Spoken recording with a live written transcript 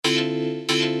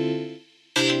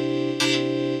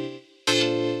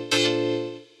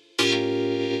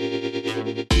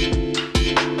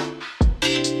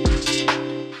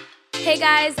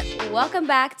guys, welcome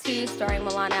back to Starring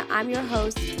Milana. I'm your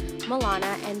host,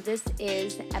 Milana, and this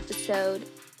is episode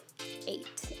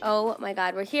 8. Oh my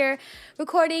God, we're here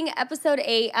recording episode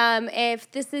 8.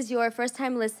 If this is your first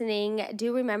time listening,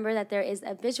 do remember that there is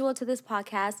a visual to this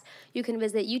podcast. You can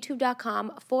visit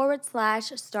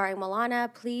youtube.com/Starring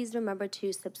Milana. Please remember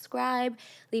to subscribe,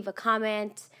 leave a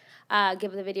comment,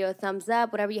 give the video a thumbs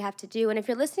up, whatever you have to do. And if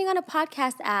you're listening on a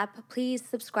podcast app, please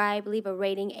subscribe, leave a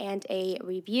rating and a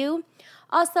review.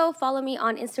 Also, follow me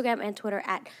on Instagram and Twitter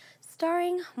at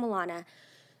Starring Milana.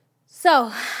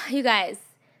 So, you guys,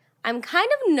 I'm kind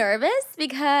of nervous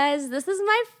because this is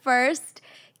my first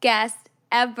guest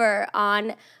ever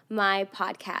on my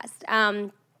podcast. I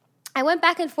went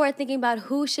back and forth thinking about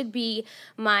who should be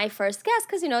my first guest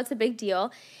because, it's a big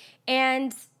deal.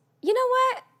 And you know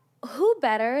what? Who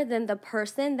better than the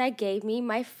person that gave me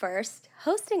my first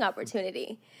hosting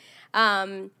opportunity?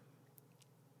 6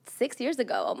 years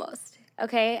ago almost.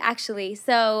 Okay, actually.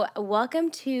 So welcome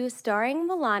to Starring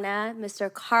Milana,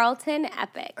 Mr. Carlton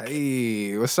Epic.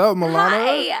 Hey, what's up, Milana?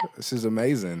 Hi. This is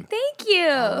amazing. Thank you.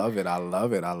 I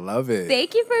love it.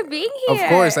 Thank you for being here. Of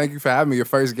course. Thank you for having me. Your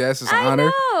first guest is an honor.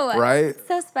 I know. Right?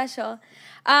 So special.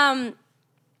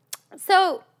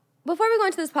 So before we go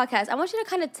into this podcast, I want you to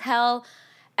kind of tell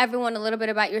everyone a little bit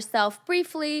about yourself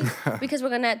briefly because we're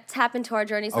going to tap into our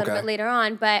journeys a little bit later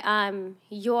on. But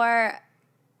your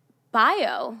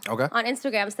bio on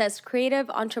Instagram says creative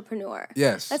entrepreneur.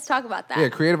 Yes. Let's talk about that. Yeah,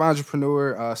 creative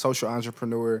entrepreneur, social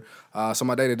entrepreneur. So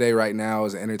my day-to-day right now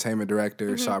is an entertainment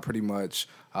director. So I pretty much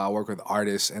work with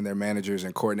artists and their managers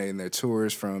and coordinating their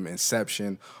tours from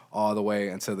inception all the way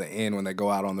until the end when they go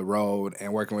out on the road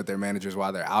and working with their managers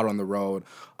while they're out on the road.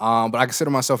 But I consider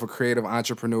myself a creative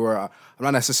entrepreneur. I'm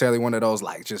not necessarily one of those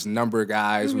just number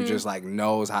guys who just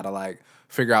knows how to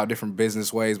figure out different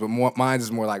business ways, but mine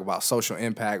is more about social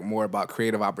impact, more about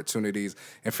creative opportunities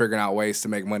and figuring out ways to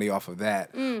make money off of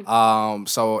that.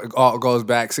 So it all goes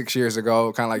back 6 years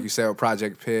ago, kind of like you said with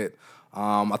Project Pitt.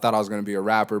 I thought I was going to be a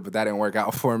rapper, but that didn't work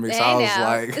out for me. So I was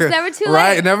like, it's never too late.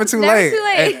 Right, never too late.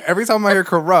 And every time I hear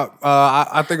Corrupt,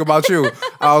 I think about you.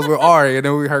 I was with Ari, and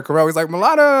then we heard Corrupt. He's like,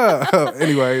 Milana.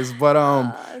 Anyways, but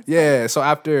yeah. So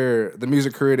after the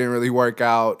music career didn't really work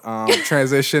out,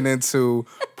 transitioned into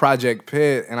Project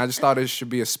Pitt, and I just thought it should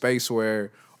be a space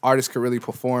where artists could really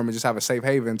perform and just have a safe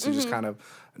haven to just kind of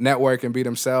network and be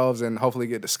themselves and hopefully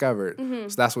get discovered.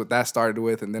 So that's what that started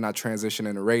with. And then I transitioned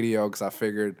into radio because I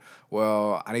figured,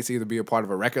 well, I need to either be a part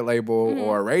of a record label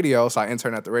or a radio. So I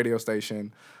interned at the radio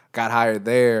station, got hired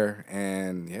there,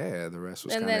 and yeah, the rest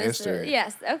was kind of history.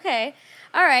 Yes, okay.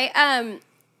 All right.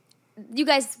 You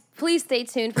guys, please stay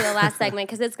tuned for the last segment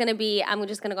because it's going to be, I'm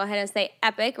just going to go ahead and say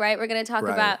epic, right? We're going to talk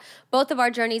about both of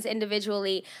our journeys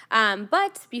individually.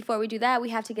 But before we do that, we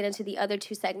have to get into the other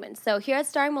two segments. So here at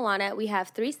Starring Milana, we have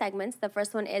 3 segments. The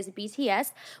first one is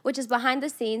BTS, which is behind the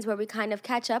scenes where we kind of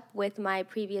catch up with my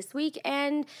previous week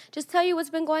and just tell you what's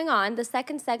been going on. The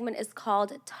second segment is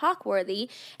called Talkworthy,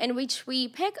 in which we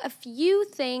pick a few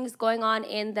things going on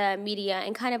in the media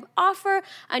and kind of offer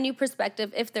a new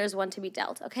perspective if there's one to be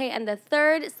dealt, okay? And the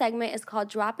third segment is called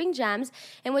Dropping Gems,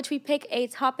 in which we pick a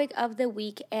topic of the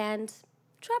week and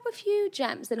drop a few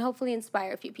gems and hopefully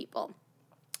inspire a few people.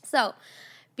 So,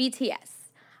 BTS.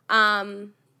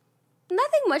 Nothing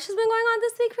much has been going on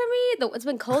this week for me. It's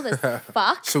been cold as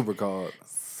fuck. Super cold.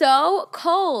 So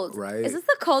cold. Right. Is this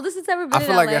the coldest it's ever been in I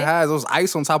feel LA? like it has. There was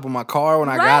ice on top of my car when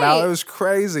I got out. It was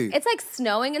crazy. It's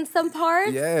snowing in some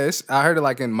parts. Yes. I heard it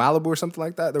in Malibu or something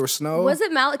like that. There was snow. Was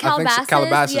it Calabasas? I think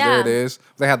Calabasas, yeah. There it is.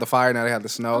 They had the fire, now they have the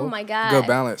snow. Oh my God. Good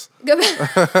balance. For those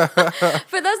of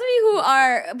you who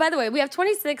are, by the way, we have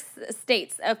 26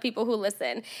 states of people who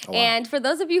listen. Oh, wow. And for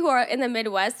those of you who are in the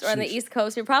Midwest or on the East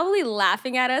Coast, you're probably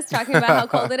laughing at us talking about how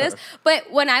cold it is.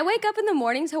 But when I wake up in the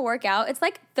morning to work out, it's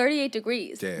 38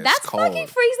 degrees. Yeah, that's cold. fucking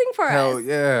freezing for us. Hell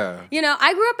yeah.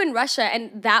 I grew up in Russia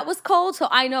and that was cold, so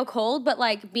I know cold, but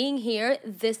being here,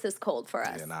 this is cold for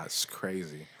us. Yeah, nah, it's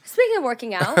crazy. Speaking of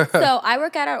working out, so I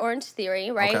work out at Orange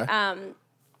Theory, right? Okay.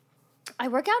 I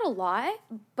work out a lot,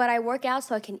 but I work out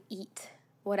so I can eat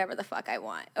whatever the fuck I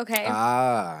want, okay?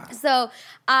 So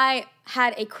I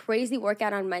had a crazy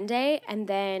workout on Monday, and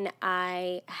then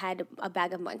I had a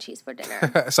bag of munchies for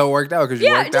dinner. So it worked out because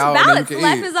you worked out balance. and you could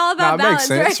Life eat. is all about balance,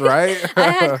 makes sense, right? I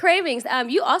had cravings.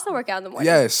 You also work out in the morning.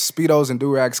 Yes, Speedos and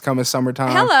do-rags coming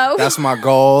summertime. Hello. That's my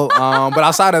goal. But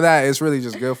outside of that, it's really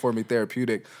just good for me,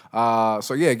 therapeutic.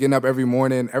 So yeah, getting up every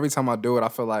morning, every time I do it, I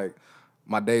feel like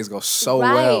my days go so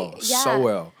well.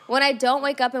 When I don't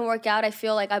wake up and work out, I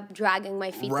feel like I'm dragging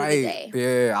my feet through the day.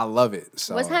 Yeah, I love it.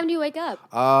 So what time do you wake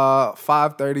up?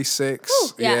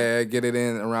 5:36. Yeah, get it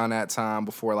in around that time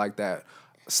before that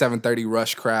 7:30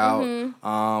 rush crowd.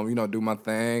 You know, do my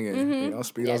thing and you know,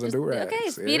 speedos and durags. Okay,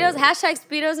 speedos. Hashtag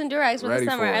speedos and durags for Ready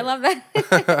the summer. for it. I love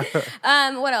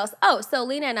that. What else? Oh, so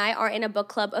Lena and I are in a book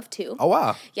club of 2. Oh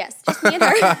wow. Yes, just me and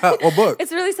her. What book?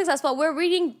 It's really successful. We're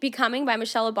reading Becoming by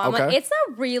Michelle Obama. Okay. It's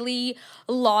a really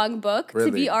long book to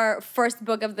be Really? our first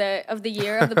book of the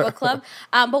year of the book club.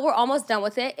 But we're almost done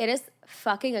with it. It is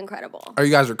fucking incredible. Are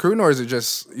you guys recruiting or is it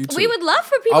just you two? We would love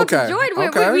for people to Okay, join.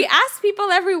 okay. We ask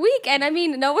people every week, and I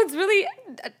mean, no one's really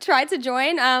tried to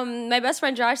join. My best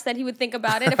friend Josh said he would think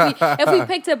about it if we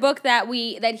picked a book that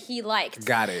he liked.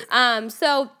 Got it.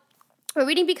 So we're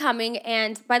reading Becoming,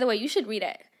 and by the way, you should read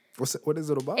it. What is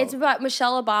it about? It's about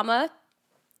Michelle Obama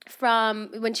from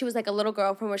when she was like a little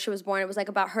girl, from where she was born. It was like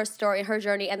about her story and her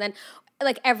journey, and then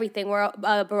like everything where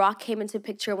Barack came into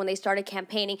picture when they started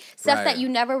campaigning, stuff Right. that you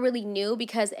never really knew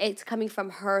because it's coming from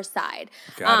her side.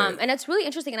 Got it. And it's really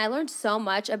interesting, and I learned so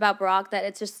much about Barack that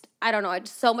it's just, I don't know, I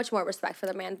just so much more respect for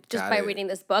the man just Got by it. reading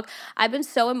this book. I've been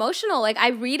so emotional. Like I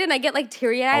read and I get like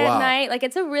teary-eyed wow. at night. Like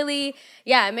it's a really,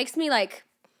 it makes me like,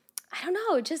 I don't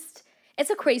know, it's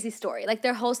a crazy story. Like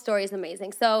their whole story is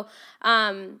amazing. So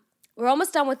we're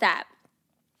almost done with that.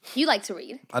 You like to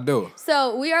read. I do.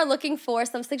 So we are looking for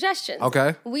some suggestions.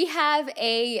 Okay. We have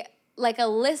a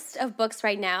list of books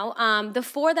right now. The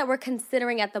 4 that we're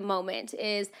considering at the moment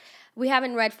is, we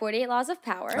haven't read 48 Laws of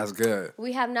Power. That's good.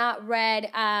 We have not read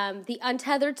The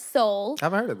Untethered Soul. I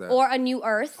haven't heard of that. Or A New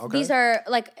Earth. Okay. These are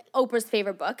like Oprah's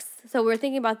favorite books. So we're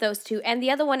thinking about those 2. And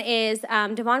the other one is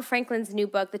Devon Franklin's new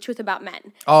book, The Truth About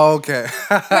Men. Oh, okay.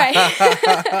 Right.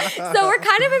 So we're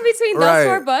kind of in between those Right.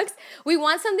 4 books. We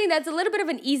want something that's a little bit of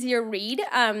an easier read,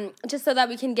 just so that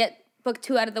we can get book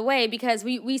 2 out of the way, because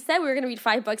we said we were going to read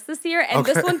 5 books this year, and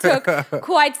this one took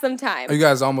quite some time. Are you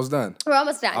guys almost done? We're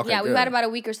almost done. Okay, Yeah, we've good. got about a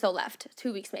week or so left.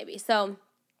 2 weeks maybe. So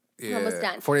Yeah. almost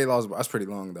done. 48 laws. That's pretty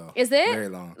long though. is it? Very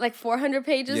long. Like 400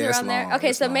 pages Yeah, it's around there? long. Okay,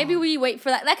 It's so maybe long. we wait for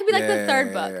that. That could be like the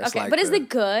 3rd book. it's Okay, like but is it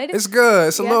good? It's good.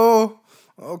 It's a Yeah. little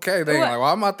okay. Thing. What? Like,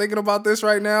 why am I thinking about this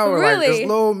right now? Or like Really? it's a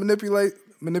little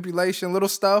manipulation, little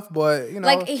stuff, but you know,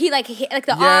 like the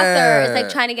author Yeah. is like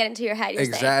trying to get into your head. You're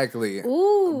saying. exactly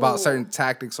Ooh. about certain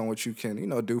tactics on what you can,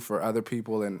 do for other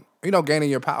people, and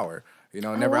gaining your power.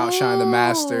 Never outshine the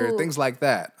master, Ooh. things like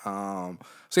that. So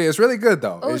yeah, it's really good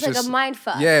though. Oh, it's like a mind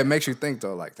fuck. Yeah, it makes you think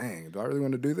though, like, dang, do I really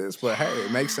want to do this? But hey, it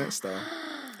makes sense though.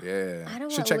 Yeah,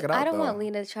 should check it out. I don't though. want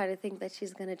Lena to try to think that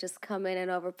she's gonna just come in and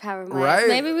overpower my. Right?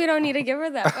 Maybe we don't need to give her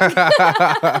that.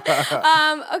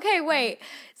 Okay, wait.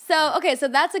 So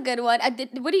that's a good one. Are you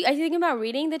thinking about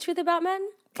reading The Truth About Men?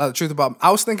 The truth about, I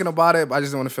was thinking about it, but I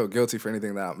just don't want to feel guilty for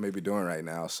anything that I may be doing right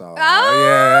now. So Okay.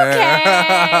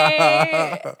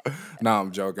 No,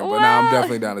 I'm joking, but Well- no, I'm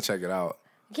definitely down to check it out.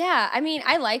 Yeah, I mean,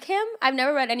 I like him. I've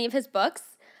never read any of his books.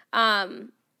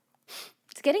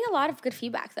 It's getting a lot of good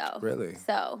feedback though. Really?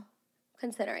 So,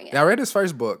 considering it. Yeah, I read his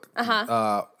first book.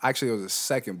 Uh-huh. Actually, it was his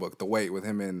second book, The Wait, with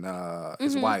him and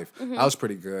his Mm-hmm. wife. That was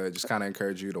pretty good. Just kind of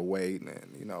encourage you to wait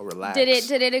and relax. Did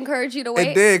it encourage you to wait?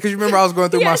 It did, because you remember I was going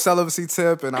through my Yes. celibacy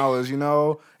tip, and I was, and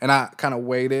I kind of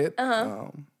waited.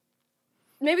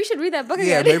 Maybe you should read that book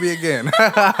Yeah, again. maybe again.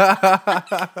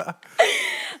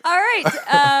 All right.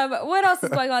 What else is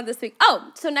going on this week? Oh,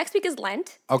 so next week is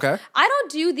Lent. Okay. I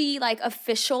don't do the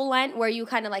official Lent where you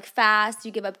kind of fast,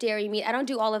 you give up dairy, meat. I don't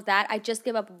do all of that. I just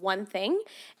give up one thing,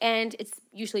 and it's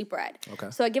usually bread. Okay.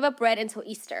 So I give up bread until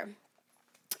Easter.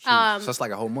 So it's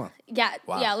like a whole month. Yeah,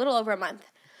 Wow. yeah, a little over a month.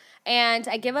 And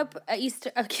I give up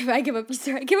Easter. I give up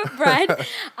Easter. I give up bread.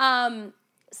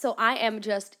 So I am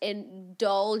just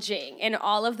indulging in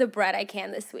all of the bread I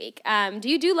can this week. Do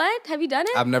you do Lent? Have you done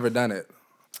it? I've never done it.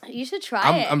 You should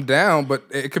try it. I'm down, but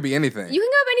it could be anything. You can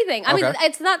go up anything. I mean, Okay.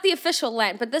 it's not the official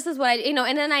Lent, but this is what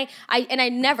and then I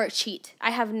never cheat. I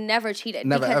have never cheated.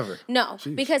 Never, ever? No,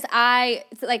 Jeez. because I'm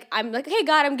like, hey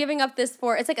God, I'm giving up this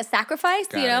it's like a sacrifice,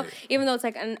 Got it. even though it's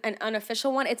like an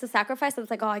unofficial one, it's a sacrifice. So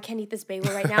it's like, oh, I can't eat this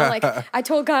bagel right now. Like I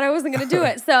told God I wasn't gonna do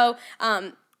it. So,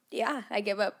 yeah, I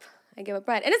give up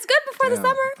bread, and it's good before the Damn.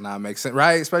 summer. Nah, it makes sense.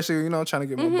 Right? Especially, trying to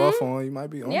get my buff on. You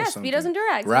might be on Yeah, something. speedos and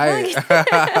durags. Right.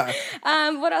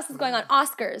 What else is going on?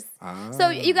 Oscars. So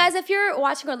you guys, if you're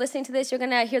watching or listening to this, you're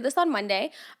gonna hear this on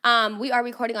Monday. We are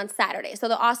recording on Saturday, so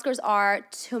the Oscars are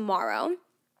tomorrow.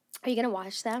 Are you gonna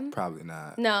watch them? Probably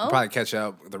not. No? I'll probably catch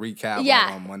up the recap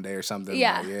Yeah. on Monday or something.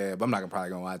 Yeah. Yeah, but I'm not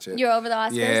probably gonna watch it. You're over the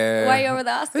Oscars? Yeah. Why are you over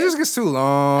the Oscars? It just gets too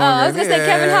long. Oh, I was gonna say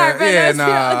Kevin Hart, but yeah, no,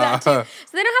 that too. nah. So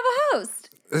they don't have a host.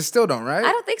 They still don't, right?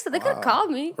 I don't think so. They could have called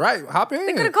me. Right, hop in.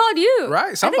 They could have called you.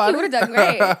 Right, somebody. I think you would have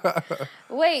done great.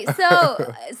 Wait,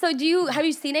 so have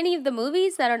you seen any of the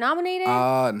movies that are nominated?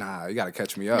 Nah, you gotta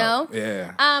catch me up. No?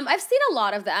 Yeah. I've seen a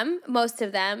lot of them, most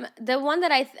of them. The one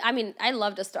that I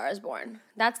loved A Star Is Born.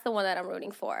 That's the one that I'm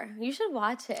rooting for. You should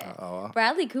watch it.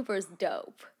 Bradley Cooper's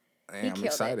dope. Damn, I'm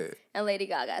excited. And Lady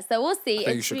Gaga. So we'll see. I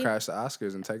think you should crash the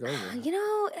Oscars and take over. You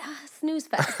know, snooze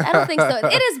fest. I don't think so.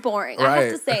 It is boring. Right. I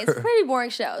have to say, it's a pretty boring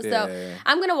show. Yeah. So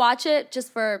I'm gonna watch it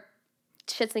just for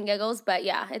shits and giggles. But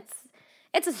yeah,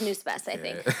 it's a snooze fest, I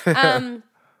think.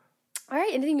 All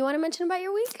right. Anything you want to mention about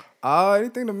your week?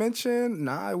 Anything to mention?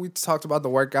 Nah, we talked about the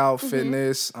workout,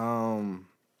 fitness.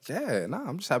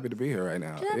 I'm just happy to be here right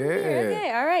now.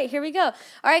 Okay, all right, here we go. All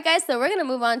right, guys, so we're going to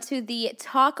move on to the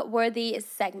Talk-Worthy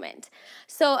segment.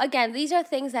 So, again, these are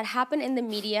things that happen in the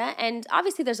media, and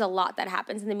obviously there's a lot that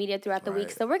happens in the media throughout the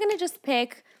week, so we're going to just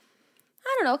pick,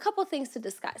 a couple things to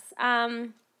discuss.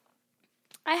 I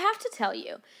have to tell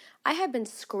you, I have been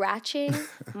scratching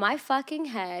my fucking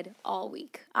head all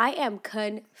week. I am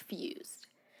confused.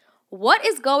 What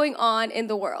is going on in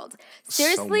the world?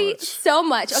 Seriously, so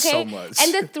much. Okay. So much.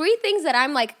 And the three things that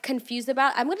I'm like confused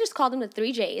about, I'm gonna just call them the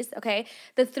 3 J's. Okay.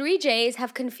 The 3 J's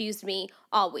have confused me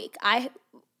all week. I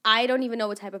don't even know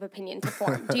what type of opinion to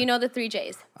form. Do you know the 3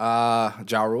 J's?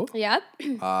 Ja Rule. Yep.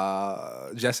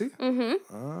 Jesse.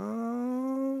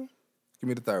 Give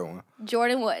me the third one.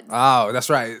 Jordan Woods. Oh, that's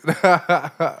right.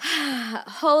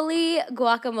 Holy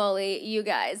guacamole, you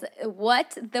guys.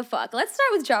 What the fuck? Let's start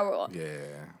with Ja Rule. Yeah.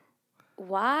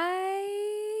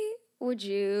 Why would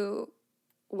you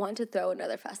want to throw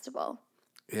another festival?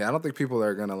 Yeah, I don't think people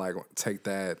are gonna like take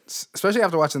that, especially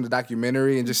after watching the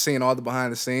documentary and just seeing all the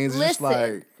behind the scenes. It's just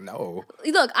like, no.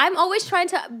 Look, I'm always trying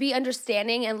to be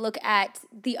understanding and look at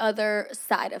the other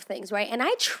side of things, right? And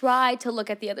I try to look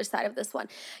at the other side of this one,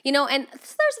 and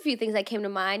there's a few things that came to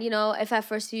mind. If at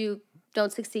first you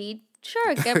don't succeed,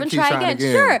 sure, give and try again,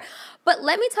 sure. But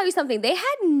let me tell you something: they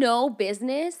had no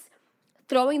business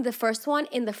throwing the first one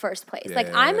in the first place. Yeah.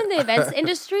 Like, I'm in the events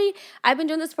industry. I've been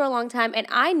doing this for a long time, and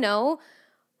I know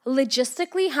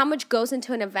logistically how much goes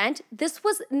into an event. This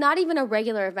was not even a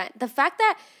regular event. The fact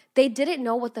that they didn't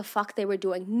know what the fuck they were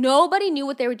doing. Nobody knew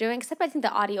what they were doing except I think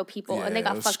the audio people, and they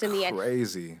got fucked in the end.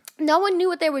 Crazy. No one knew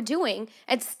what they were doing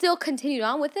and still continued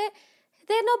on with it.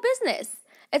 They had no business.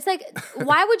 It's like,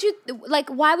 why would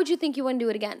you think you wouldn't do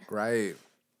it again? Right.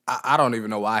 I don't even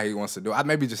know why he wants to do it.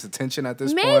 Maybe just attention at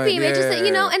this point. Maybe, just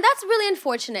and that's really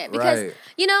unfortunate because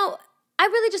I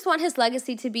really just want his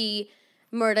legacy to be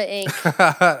Murda Inc.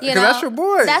 That's your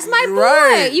boy. That's my boy.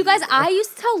 Right. You guys, I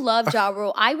used to love Ja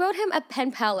Rule. I wrote him a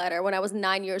pen pal letter when I was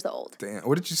 9 years old. Damn.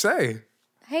 What did you say?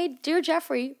 Hey, dear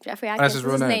Jeffrey Atkins that's his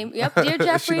is his name. Yep, dear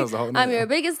Jeffrey, she knows the whole name. I'm your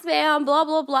biggest fan, blah,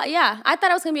 blah, blah. Yeah, I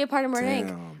thought I was going to be a part of Murda Inc.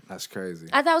 Damn, that's crazy.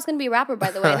 I thought I was going to be a rapper,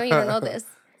 by the way. I don't even know this.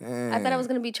 Damn. I thought I was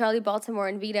going to be Charlie Baltimore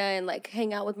and Vita and like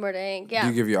hang out with Murda Inc. Yeah. Do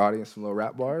you give your audience some little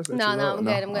rap bars? No, I'm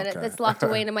good. I'm good. Okay. It's locked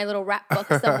away in my little rap book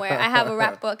somewhere. I have a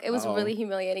rap book. It was really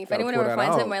humiliating. If anyone ever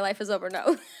finds it, my life is over.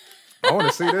 No. I want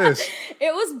to see this.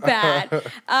 It was bad.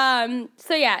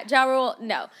 So yeah, Ja Rule,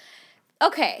 no.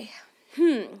 Okay.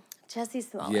 Jussie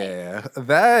Smollett. Yeah,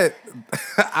 that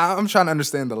I'm trying to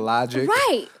understand the logic.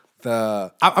 Right.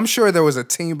 I'm sure there was a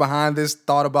team behind this,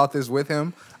 thought about this with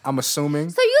him. I'm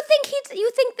assuming. So you think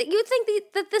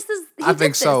that this is? I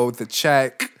think so. The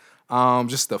check,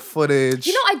 just the footage.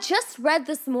 I just read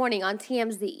this morning on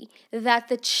TMZ that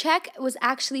the check was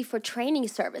actually for training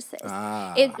services.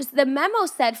 The memo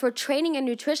said for training and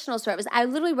nutritional service. I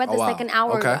literally read this like an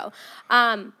hour ago.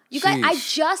 You guys,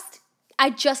 I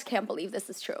just can't believe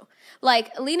this is true.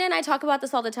 Like, Lena and I talk about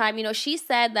this all the time. She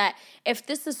said that if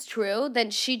this is true,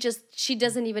 then she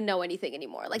doesn't even know anything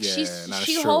anymore. Like, she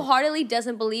wholeheartedly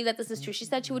doesn't believe that this is true. She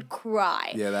said she would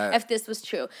cry if this was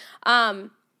true.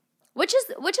 Which is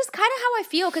kind of how I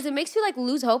feel, because it makes you like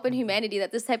lose hope in humanity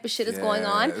that this type of shit is going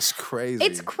on. It's crazy.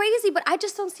 It's crazy, but I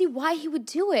just don't see why he would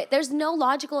do it. There's no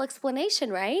logical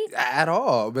explanation, right? At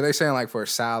all. But they're saying like for a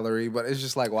salary, but it's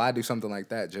just like, why do something like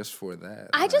that just for that?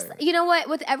 You know what?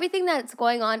 With everything that's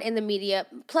going on in the media,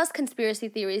 plus conspiracy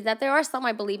theories, that there are some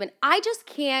I believe in, I just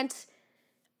can't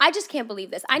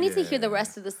believe this. I need to hear the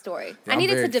rest of the story. I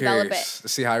needed to develop it. To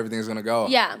see how everything's going to go.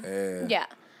 Yeah.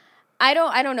 I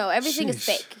don't know. Everything is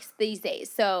fake these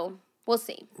days, so we'll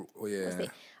see. Well, yeah. We'll see.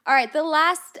 All right, the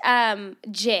last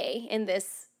J in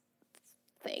this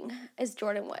thing is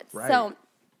Jordan Woods. Right. So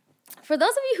For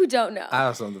those of you who don't know. I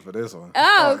have something for this one.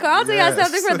 Oh, Carlton got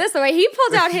something for this one. He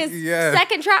pulled out his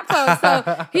second trap phone,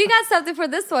 so he got something for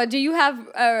this one. Do you have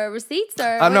receipts?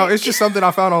 Or No, it's just something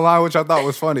I found online, which I thought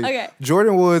was funny. Okay.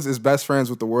 Jordyn Woods is best friends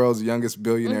with the world's youngest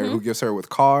billionaire who gives her with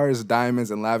cars,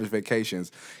 diamonds, and lavish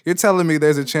vacations. You're telling me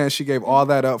there's a chance she gave all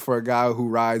that up for a guy who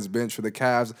rides bench for the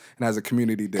Cavs and has a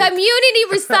community dick? Community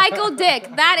recycled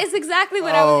dick. That is exactly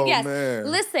what I was. Yes.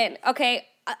 Man. Listen, okay.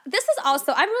 This is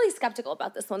also, I'm really skeptical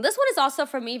about this one. This one is also,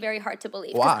 for me, very hard to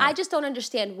believe. Because I just don't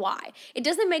understand why. It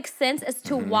doesn't make sense as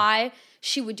to why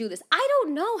she would do this. I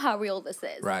don't know how real this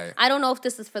is. Right. I don't know if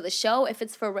this is for the show, if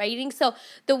it's for ratings. So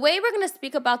the way we're going to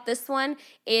speak about this one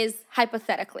is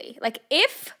hypothetically. Like,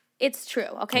 if it's true,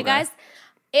 okay, guys?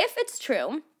 If it's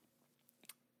true,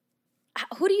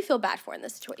 who do you feel bad for in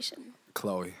this situation?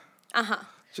 Khloe. Uh-huh.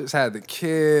 Just had the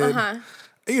kid. Uh-huh.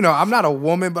 You know, I'm not a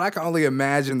woman, but I can only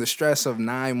imagine the stress of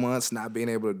 9 months not being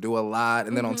able to do a lot.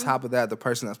 And then on top of that, the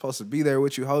person that's supposed to be there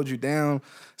with you, hold you down,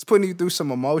 is putting you through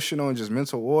some emotional and just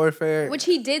mental warfare. Which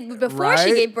he did before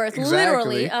she gave birth,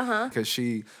 literally. Because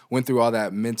she went through all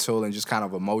that mental and just kind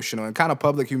of emotional and kind of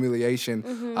public humiliation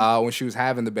when she was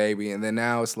having the baby. And then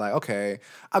now it's like, okay,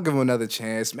 I'll give him another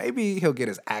chance. Maybe he'll get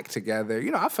his act together.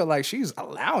 You know, I feel like she's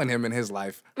allowing him in his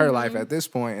life, her life at this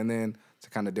point. And then to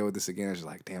kind of deal with this again, it's just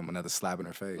like, damn, another slap in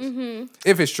her face.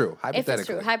 If it's true, hypothetically. If it's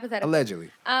true, hypothetically.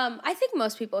 Allegedly. I think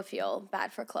most people feel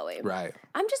bad for Khloe. Right.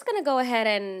 I'm just going to go ahead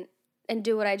and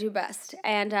do what I do best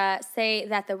and say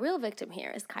that the real victim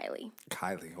here is Kylie.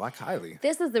 Kylie? Why Kylie?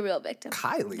 This is the real victim.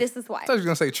 Kylie? This is why. I thought you were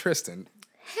going to say Tristan.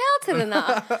 Hell to the no.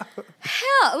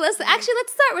 Hell. Let's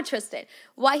start with Tristan.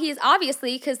 Why he is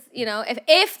obviously, because, you know,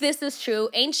 if this is true,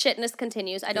 ain't shitness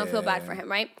continues. I don't feel bad for him,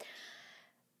 right?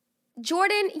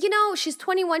 Jordyn, you know, she's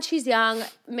 21, she's young,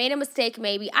 made a mistake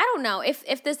maybe. I don't know.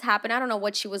 If this happened, I don't know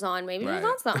what she was on. Maybe she was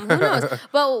on something. Who knows?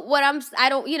 But I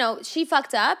don't, you know, she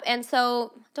fucked up, and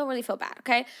so don't really feel bad,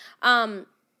 okay? Even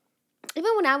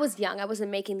when I was young, I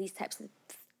wasn't making these types of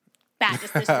bad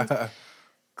decisions.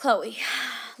 Khloe,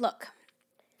 look,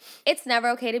 it's never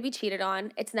okay to be cheated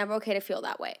on. It's never okay to feel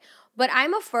that way. But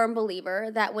I'm a firm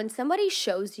believer that when somebody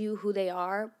shows you who they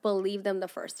are, believe them the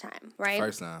first time, right?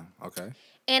 First time, okay.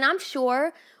 And I'm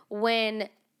sure when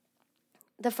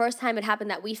the first time it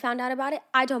happened that we found out about it,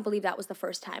 I don't believe that was the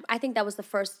first time. I think that was the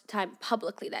first time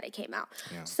publicly that it came out.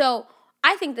 Yeah. So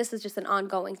I think this is just an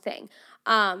ongoing thing.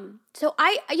 So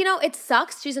it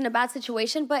sucks. She's in a bad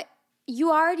situation, but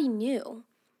you already knew.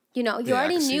 You know, you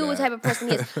already knew what type of person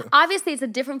he is. Obviously, it's a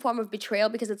different form of betrayal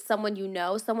because it's someone you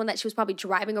know, someone that she was probably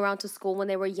driving around to school when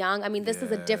they were young. I mean, this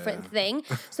is a different thing.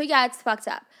 So yeah, it's fucked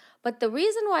up. But the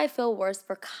reason why I feel worse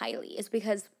for Kylie is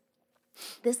because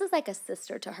this is like a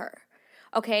sister to her.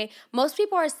 Okay, most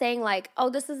people are saying like,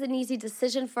 oh, this is an easy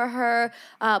decision for her.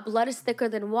 Blood is thicker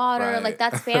than water. Right. Like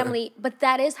that's family, but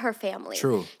that is her family.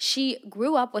 True. She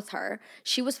grew up with her.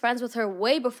 She was friends with her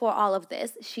way before all of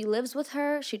this. She lives with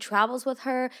her. She travels with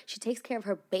her. She takes care of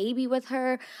her baby with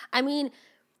her. I mean,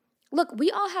 look,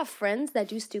 we all have friends that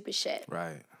do stupid shit.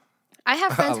 Right. I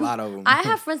have friends a lot of them. I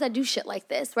have friends that do shit like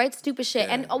this, right? Stupid shit.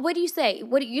 Yeah. And what do you say?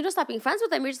 You don't stop being friends with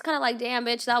them. You're just kind of like, damn,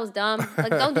 bitch, that was dumb. Like,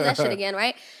 don't do that shit again,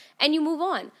 right? And you move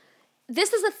on.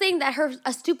 This is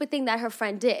a stupid thing that her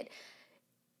friend did.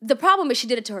 The problem is she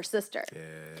did it to her sister. Yeah.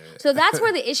 So that's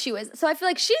where the issue is. So I feel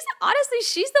like she's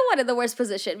the one in the worst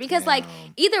position because like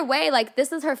either way, like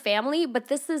this is her family, but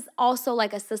this is also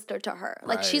like a sister to her.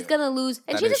 Like she's gonna lose,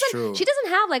 and she doesn't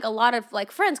have like a lot of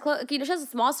like friends. You know, she has a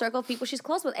small circle of people she's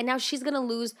close with, and now she's gonna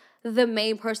lose the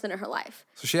main person in her life.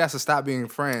 So she has to stop being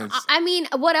friends. I mean,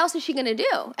 what else is she gonna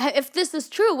do? If this is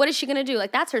true, what is she gonna do?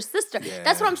 Like that's her sister. Yeah.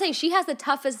 That's what I'm saying. She has the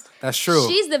toughest. That's true.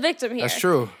 She's the victim here. That's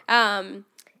true.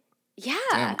 Yeah.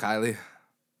 Damn, Kylie.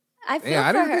 I feel for her.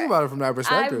 I didn't think about it from that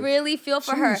perspective. I really feel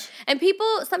for her. And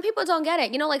some people don't get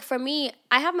it. You know, like for me,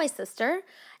 I have my sister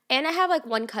and I have like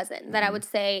one cousin that I would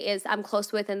say is I'm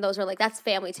close with, and those are like, that's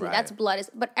family to me. That's blood.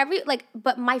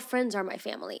 But my friends are my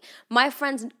family. My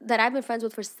friends that I've been friends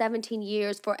with for 17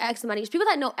 years, for X amount of years, people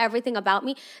that know everything about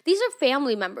me, these are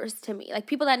family members to me. Like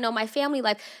people that know my family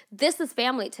life, this is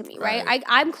family to me, right?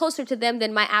 I'm closer to them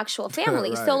than my actual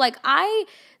family. So like I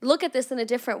look at this in a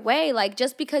different way. Like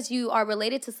just because you are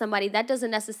related to somebody, that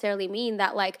doesn't necessarily mean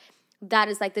that like that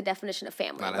is like the definition of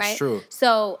family, right? That's true.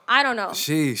 So I don't know.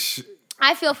 Sheesh.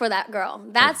 I feel for that girl.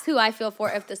 That's who I feel for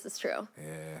if this is true.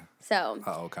 Yeah. So.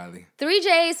 Uh-oh, Kylie.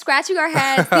 3J's scratching our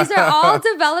heads. These are all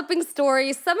developing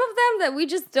stories. Some of them that we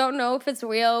just don't know if it's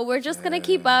real. We're just going to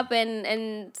keep up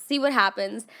and see what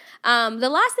happens. The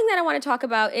last thing that I want to talk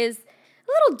about is,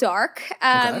 little dark.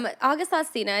 Okay. August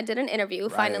Alsina did an interview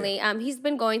finally. He's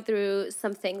been going through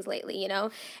some things lately,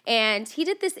 and he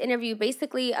did this interview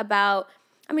basically about,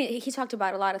 I mean, he talked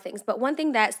about a lot of things, but one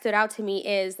thing that stood out to me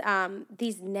is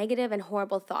these negative and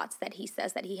horrible thoughts that he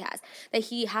says that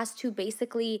he has to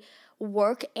basically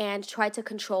work and try to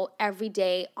control every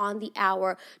day on the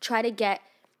hour, try to get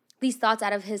these thoughts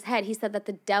out of his head. He said that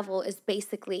the devil is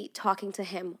basically talking to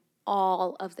him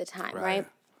all of the time, right?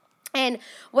 And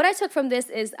what I took from this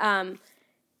is kind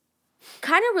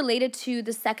of related to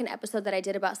the second episode that I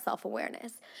did about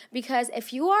self-awareness. Because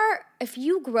if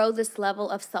you grow this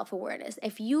level of self-awareness,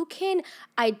 if you can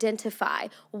identify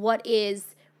what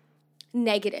is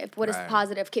negative, what is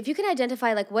positive, if you can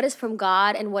identify like what is from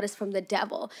God and what is from the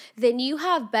devil, then you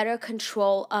have better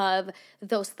control of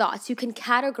those thoughts. You can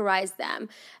categorize them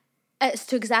as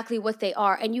to exactly what they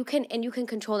are, and you can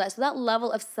control that. So that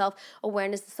level of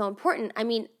self-awareness is so important. I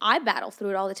mean, I battle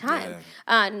through it all the time.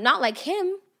 Not like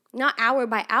him, not hour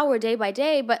by hour, day by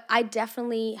day, but I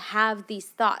definitely have these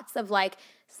thoughts of like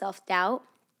self-doubt,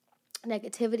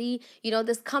 negativity.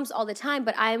 This comes all the time,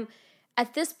 but I'm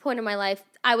at this point in my life,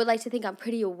 I would like to think I'm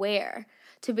pretty aware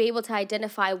to be able to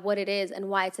identify what it is and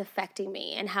why it's affecting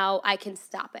me and how I can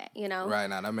stop it, Right,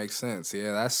 now that makes sense.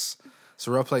 Yeah, it's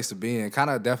a real place to be in.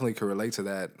 Kind of definitely could relate to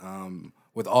that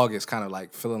with August, kind of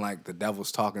like feeling like the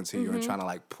devil's talking to you and trying to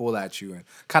like pull at you and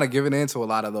kind of giving into a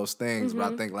lot of those things.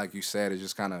 But I think, like you said, it's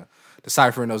just kind of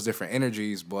deciphering those different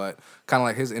energies. But kind of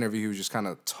like his interview, he was just kind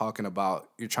of talking about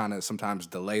you're trying to sometimes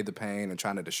delay the pain and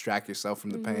trying to distract yourself from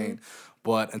the pain.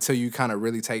 But until you kind of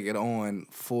really take it on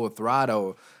full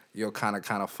throttle, you'll kind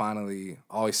of finally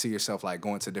always see yourself like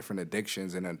going to different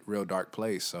addictions in a real dark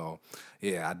place. So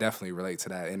yeah, I definitely relate to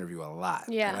that interview a lot.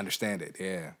 Yeah. And understand it.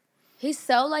 Yeah. He's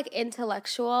so like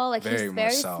intellectual, like he's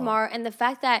very so. smart, and the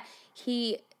fact that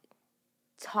he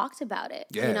talked about it,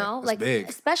 that's like big.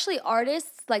 especially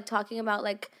artists like talking about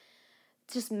like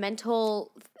just mental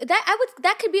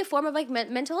that could be a form of like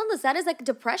mental illness. That is like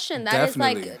depression. That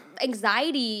Definitely. is like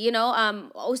anxiety,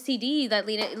 OCD that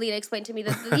Lena explained to me,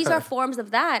 that these are forms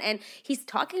of that, and he's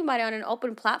talking about it on an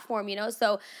open platform,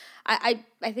 so I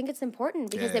think it's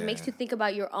important because it makes you think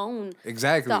about your own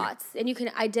thoughts and you can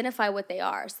identify what they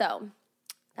are. So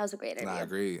that was a great interview. I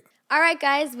agree. All right,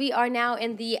 guys, we are now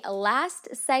in the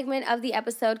last segment of the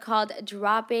episode called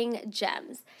Dropping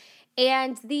Gems.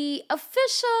 And the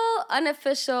official,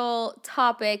 unofficial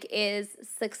topic is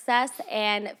success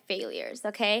and failures,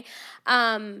 okay?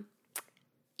 When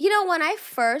I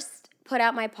first put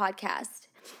out my podcast,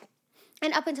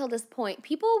 and up until this point,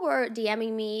 people were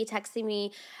DMing me, texting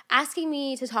me, asking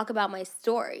me to talk about my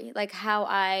story, like how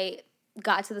I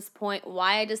got to this point,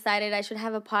 why I decided I should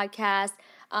have a podcast,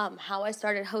 how I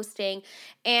started hosting.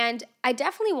 And I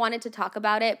definitely wanted to talk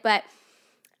about it, but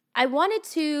I wanted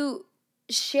to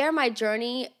share my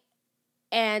journey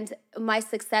and my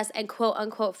success and quote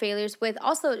unquote failures with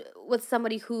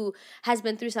somebody who has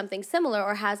been through something similar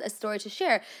or has a story to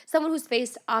share, someone who's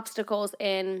faced obstacles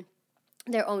in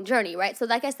their own journey, right? So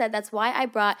like I said, that's why I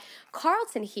brought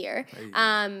Carlton here,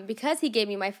 because he gave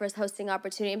me my first hosting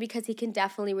opportunity and because he can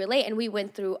definitely relate, and we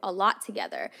went through a lot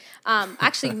together.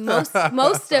 Actually, most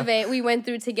of it we went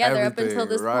through together up until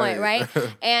this point, right?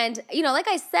 And, like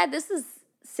I said, this is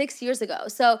 6 years ago.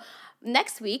 So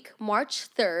next week, March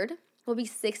 3rd, will be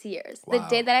 6 years. Wow. The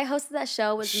day that I hosted that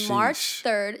show was March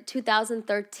 3rd,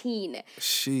 2013.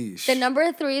 Sheesh. The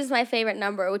number 3 is my favorite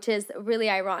number, which is really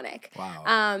ironic.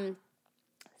 Wow.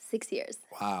 6 years.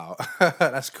 Wow.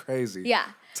 That's crazy. Yeah.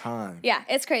 Time. Yeah,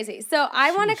 it's crazy. So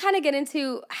I want to kind of get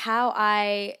into how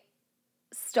I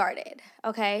started,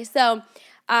 okay? So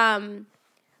at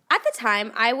the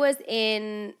time, I was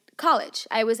in college.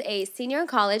 I was a senior in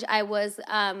college. I was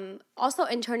also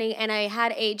interning, and I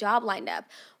had a job lined up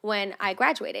when I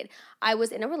graduated. I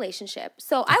was in a relationship.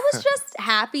 So I was just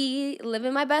happy,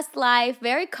 living my best life,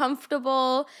 very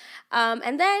comfortable.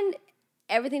 And then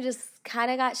everything just kind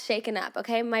of got shaken up,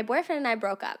 okay? My boyfriend and I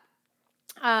broke up.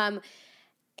 And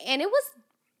it was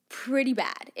pretty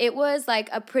bad. It was like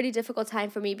a pretty difficult time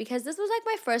for me because this was like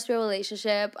my first real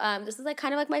relationship. This is like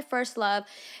kind of like my first love.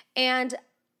 And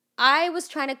I was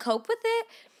trying to cope with it.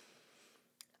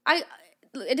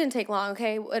 It didn't take long,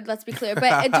 okay? Let's be clear.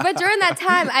 But during that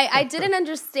time, I didn't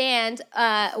understand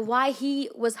why he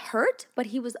was hurt, but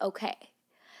he was okay.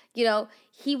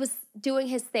 He was doing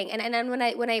his thing. And then when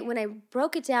I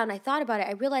broke it down, I thought about it,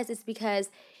 I realized it's because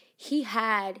he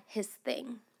had his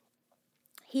thing.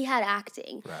 He had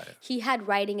acting. Right. He had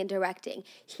writing and directing.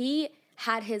 He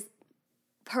had his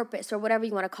purpose, or whatever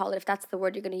you want to call it, if that's the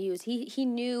word you're going to use. He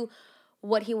knew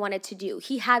what he wanted to do.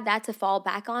 He had that to fall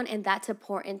back on and that to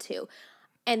pour into.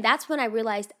 And that's when I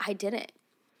realized I didn't.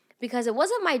 because it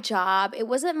wasn't my job. It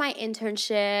wasn't my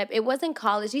internship. It wasn't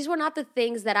college. These were not the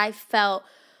things that I felt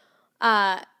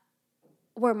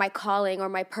were my calling or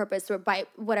my purpose or by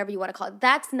whatever you want to call it.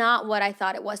 That's not what I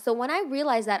thought it was. So when I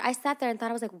realized that, I sat there and thought,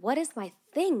 I was like, what is my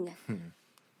thing?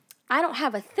 I don't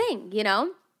have a thing, you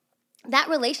know? That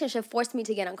relationship forced me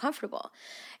to get uncomfortable.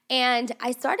 And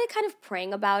I started kind of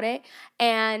praying about it,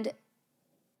 and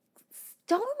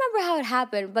don't remember how it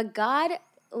happened, but God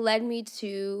led me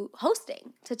to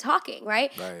hosting, to talking,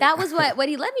 right? That was what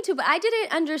he led me to, but I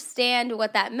didn't understand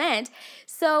what that meant.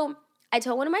 So I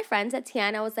told one of my friends at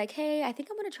TN, I was like, hey, I think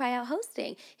I'm going to try out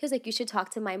hosting. He was like, you should talk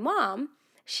to my mom.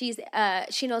 She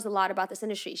knows a lot about this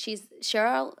industry.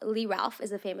 Cheryl Lee Ralph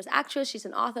is a famous actress. She's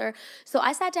an author. So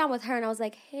I sat down with her and I was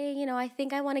like, hey, you know, I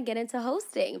think I want to get into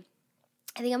hosting.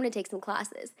 I think I'm going to take some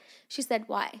classes. She said,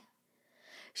 why?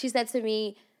 She said to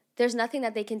me, there's nothing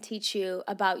that they can teach you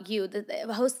about you.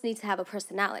 The host needs to have a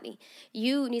personality.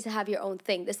 You need to have your own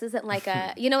thing. This isn't like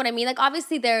a, you know what I mean? Like,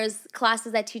 obviously there's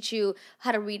classes that teach you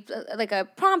how to read like a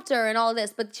prompter and all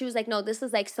this, but she was like, no, this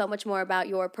is like so much more about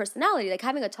your personality. Like,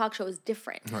 having a talk show is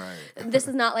different. Right. This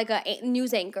is not like a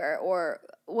news anchor or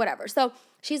whatever. So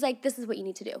she's like, this is what you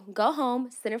need to do. Go home,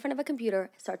 sit in front of a computer,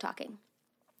 start talking.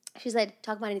 She said,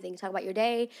 talk about anything. Talk about your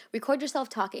day. Record yourself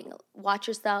talking. Watch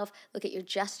yourself. Look at your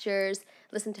gestures.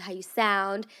 Listen to how you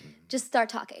sound. Just start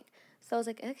talking. So I was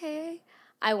like, okay.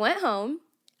 I went home.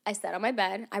 I sat on my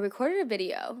bed. I recorded a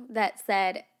video that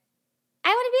said, I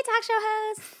want to be a talk show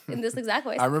host. In this exact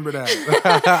voice. I remember that.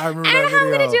 I don't know how I'm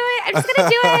going to do it. I'm just going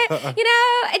to do it. You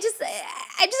know, I'm just going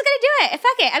to do it.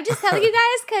 Fuck it. I'm just telling you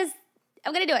guys because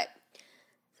I'm going to do it.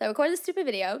 So I recorded this stupid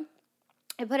video.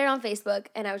 I put it on Facebook.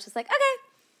 And I was just like, okay.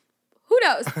 Who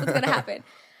knows what's going to happen?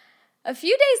 A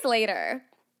few days later,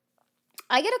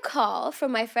 I get a call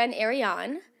from my friend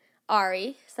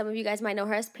Ari. Some of you guys might know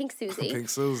her as Pink Susie. Pink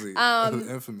Susie,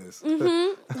 infamous.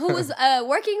 Who was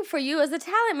working for you as a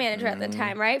talent manager at the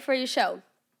time, right, for your show.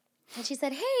 And she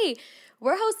said, hey,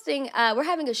 we're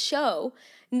having a show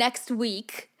next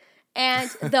week. And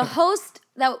the host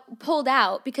that pulled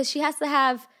out, because she has to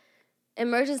have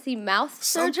emergency mouth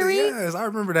surgery. Yes, I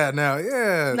remember that now.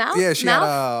 Yeah. Mouth? Yeah, she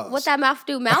mouth? had what that mouth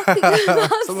do? Mouth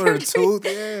some of her tooth,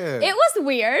 yeah. It was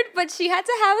weird, but she had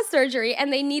to have a surgery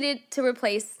and they needed to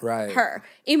replace her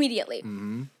immediately.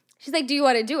 Mm-hmm. She's like, do you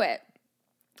want to do it?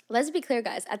 Let's be clear,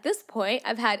 guys. At this point,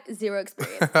 I've had zero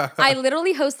experience. I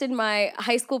literally hosted my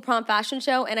high school prom fashion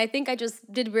show, and I think I just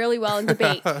did really well in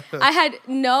debate. I had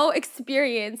no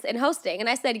experience in hosting, and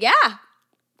I said, yeah,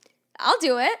 I'll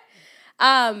do it.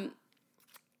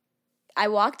 I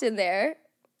walked in there.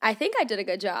 I think I did a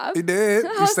good job. You did.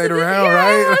 You stayed around,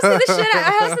 right? I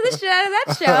hosted the shit out of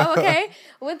that show, okay,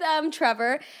 with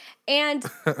Trevor. And,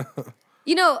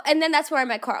 you know, and then that's where I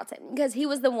met Carlton, because he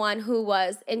was the one who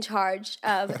was in charge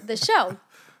of the show.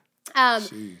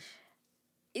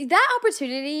 That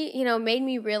opportunity, you know, made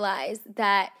me realize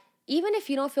that even if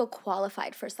you don't feel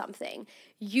qualified for something,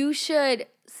 you should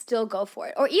still go for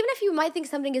it. Or even if you might think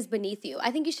something is beneath you,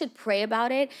 I think you should pray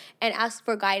about it and ask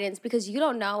for guidance, because you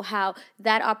don't know how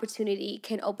that opportunity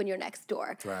can open your next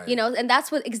door. Right. You know, and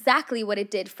that's exactly what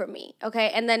it did for me. Okay.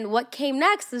 And then what came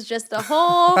next is just a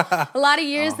lot of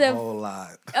years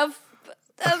of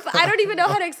I don't even know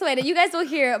how to explain it. You guys will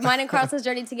hear mine and Carlton's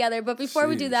journey together. But before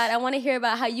we do that, I want to hear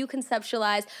about how you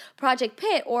conceptualize Project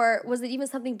Pit, or was it even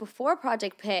something before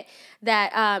Project Pit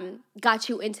that got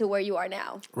you into where you are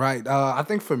now? Right. I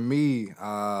think for me,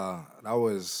 that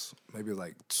was maybe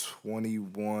like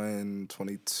 21,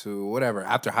 22, whatever,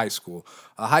 after high school.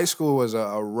 High school was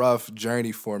a rough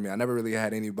journey for me. I never really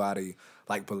had anybody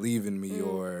like believe in me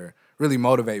or really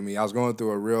motivate me. I was going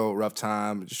through a real rough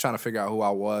time, just trying to figure out who I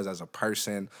was as a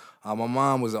person. My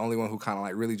mom was the only one who kind of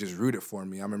like really just rooted for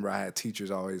me. I remember I had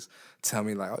teachers always tell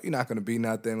me like, oh, you're not going to be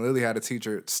nothing. Literally had a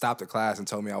teacher stop the class and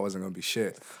told me I wasn't going to be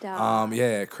shit.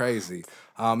 Yeah, crazy.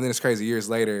 Then it's crazy. Years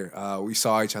later, we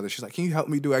saw each other. She's like, can you help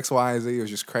me do X, Y, and Z? It was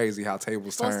just crazy how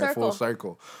tables turned full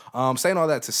circle. Saying all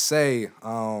that to say,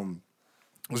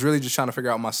 was really just trying to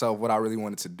figure out myself, what I really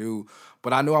wanted to do.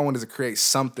 But I knew I wanted to create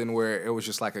something where it was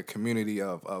just like a community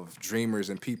of dreamers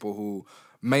and people who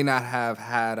may not have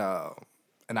had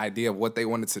an idea of what they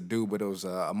wanted to do, but it was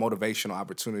a motivational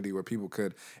opportunity where people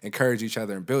could encourage each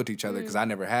other and build each other, because I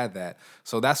never had that.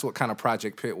 So that's what kind of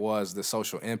Project Pit was, the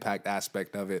social impact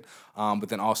aspect of it, but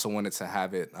then also wanted to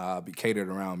have it be catered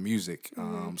around music.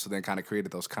 So then kind of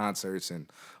created those concerts and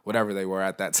whatever they were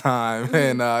at that time.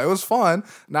 And it was fun,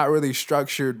 not really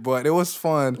structured, but it was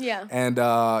fun. Yeah. And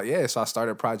so I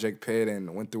started Project Pit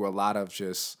and went through a lot of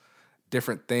just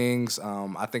different things.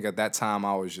 I think at that time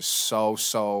I was just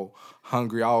so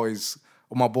hungry. I always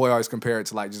my boy always compared it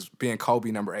to like just being Kobe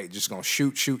 #8, just gonna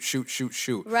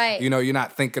shoot. Right. You know, you're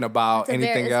not thinking about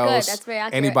anything it's else, good. That's very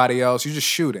accurate. anybody else. You're just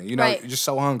shooting. You know, Right. you're just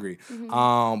so hungry.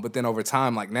 But then over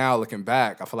time, like now looking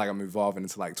back, I feel like I'm evolving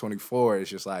into like 24. It's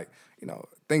just like, you know,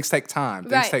 things take time,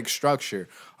 things Right. take structure.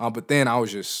 But then I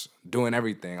was just doing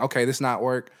everything. Okay, this not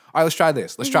work. All right, let's try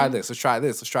this. Let's try this. Let's try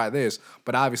this. Let's try this.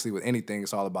 But obviously, with anything,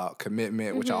 it's all about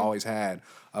commitment, which I always had,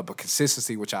 but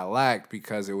consistency, which I lacked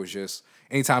because it was just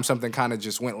anytime something kind of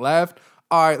just went left.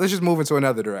 All right, let's just move into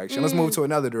another direction. Let's move to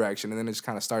another direction, and then it just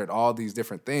kind of started all these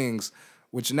different things,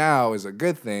 which now is a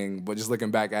good thing. But just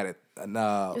looking back at it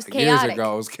years chaotic.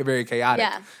 ago, it was very chaotic.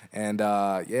 Yeah. And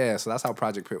so that's how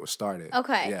Project Pit was started.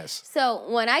 Okay. Yes. So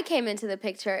when I came into the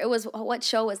picture, it was, what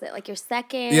show was it? Like your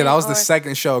second? Yeah, that was or- the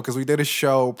second show because we did a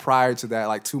show prior to that,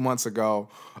 like 2 months ago.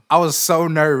 I was so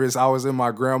nervous. I was in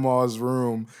my grandma's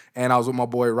room and I was with my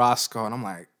boy Roscoe, and I'm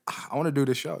like, I want to do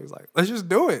this show. He's like, let's just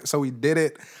do it. So we did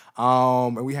it.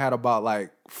 And we had about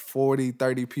like 40,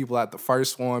 30 people at the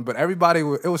first one, but everybody,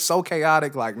 it was so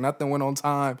chaotic, like nothing went on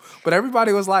time. But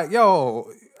everybody was like, yo,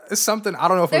 it's something, I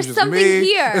don't know if There's it was just something me.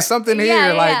 here. It's something Yeah, here,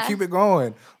 yeah, like yeah. keep it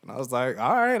going. And I was like,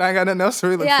 all right, I ain't got nothing else to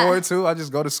really look forward to. I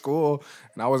just go to school,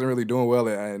 and I wasn't really doing well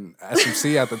at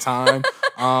SMC at the time.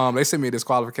 They sent me a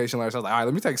disqualification letter, so I was like, all right,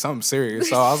 let me take something serious.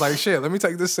 So I was like, shit, let me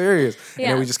take this serious. And Yeah.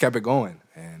 then we just kept it going,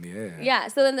 and Yeah.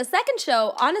 So then the second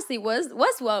show, honestly, was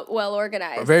well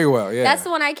organized. Very well, yeah. That's the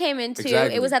one I came into.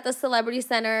 Exactly. It was at the Celebrity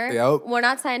Center. Yep. We're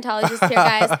not Scientologists here,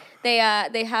 guys.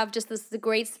 They have just this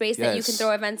great space that you can Yes.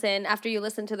 throw events in after you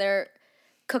listen to their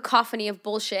cacophony of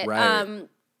bullshit. Right.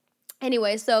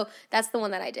 Anyway, so that's the one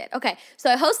that I did. Okay,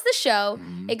 so I host the show.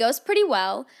 It goes pretty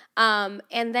well. And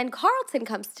then Carlton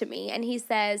comes to me and he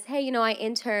says, hey, you know, I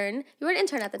intern. You were an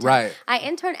intern at the time. Right. I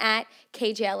intern at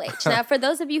KJLH. Now, for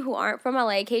those of you who aren't from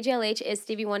LA, KJLH is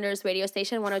Stevie Wonder's radio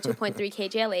station, 102.3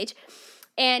 KJLH.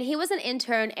 And he was an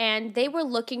intern, and they were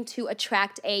looking to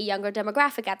attract a younger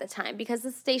demographic at the time because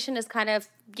the station is kind of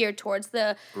geared towards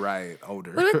the right,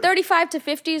 older. what were 35 to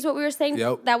 50 is what we were saying.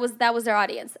 Yep. That was their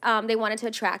audience. They wanted to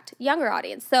attract younger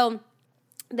audience. So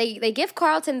they give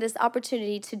Carlton this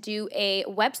opportunity to do a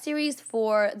web series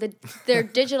for their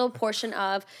digital portion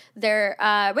of their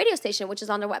radio station, which is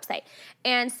on their website.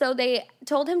 And so they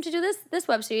told him to do this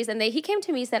web series, and he came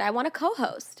to me and said, I want to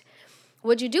co-host.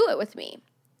 Would you do it with me?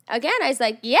 Again, I was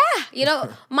like, yeah. You know,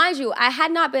 mind you, I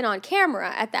had not been on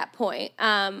camera at that point.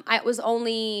 I was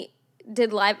only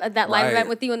did live event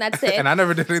with you, and that's it. And I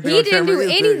never did anything He on didn't camera do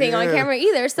either. anything on Yeah. camera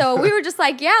either. So we were just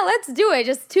like, yeah, let's do it.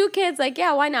 Just two kids, like,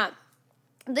 yeah, why not?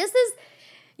 This is,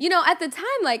 you know, at the time,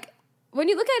 like, when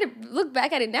you look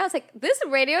back at it now, it's like, this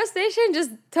radio station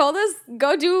just told us,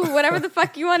 go do whatever the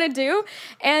fuck you want to do.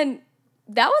 And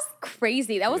that was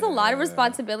crazy. That was a lot of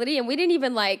responsibility, and we didn't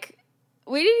even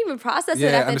process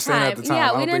it at the time.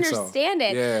 Yeah, we didn't understand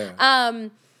it. Yeah.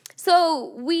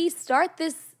 So we start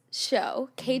this show,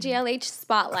 KJLH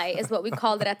Spotlight is what we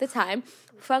called it at the time,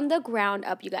 from the ground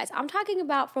up, you guys. I'm talking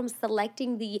about from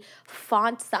selecting the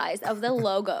font size of the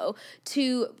logo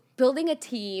to building a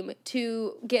team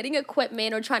to getting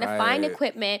equipment or trying to find Right.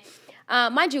 equipment.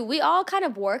 Mind you, we all kind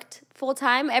of worked full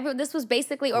time. This was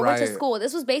basically, or went to Right. school.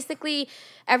 This was basically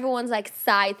everyone's like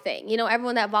side thing. You know,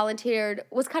 everyone that volunteered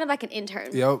was kind of like an intern.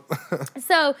 Yep.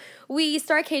 So we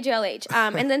start KJLH.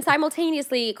 And then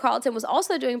simultaneously, Carlton was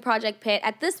also doing Project Pit.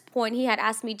 At this point, he had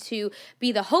asked me to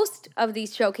be the host of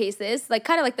these showcases, like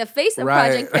kind of like the face of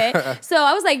Right. Project Pit. So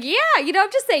I was like, yeah, you know,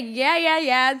 I'm just saying,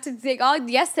 yeah, to take all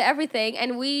yes to everything.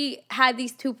 And we had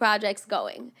these two projects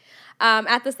going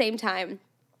at the same time.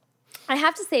 I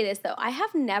have to say this, though. I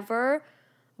have never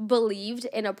believed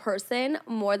in a person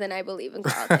more than I believe in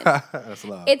Carlton. That's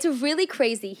love. It's really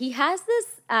crazy. He has this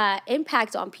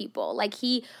impact on people. Like,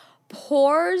 he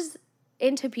pours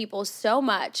into people so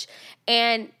much,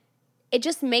 and it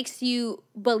just makes you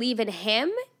believe in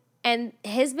him and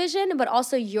his vision, but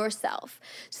also yourself.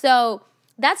 So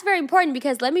that's very important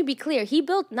because, let me be clear, he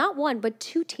built not one, but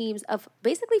two teams of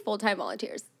basically full-time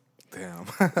volunteers. Damn.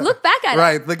 Look back at it.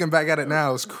 Right, looking back at it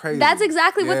now, it's crazy. That's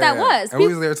exactly what that was. And we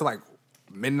was there till like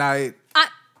midnight. I'm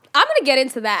gonna get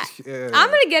into that. Yeah. I'm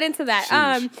gonna get into that.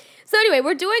 Sheesh. So anyway,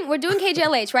 we're doing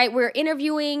KJLH, right? We're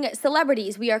interviewing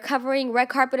celebrities. We are covering red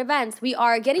carpet events. We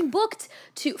are getting booked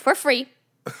for free.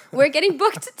 We're getting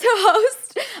booked to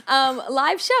host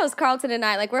live shows. Carlton and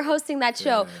I, like, we're hosting that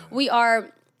show. Yeah. We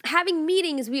are having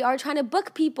meetings. We are trying to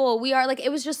book people. We are like,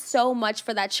 it was just so much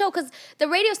for that show because the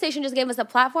radio station just gave us a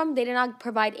platform. They did not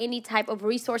provide any type of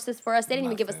resources for us. They didn't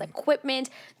even give us equipment.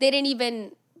 They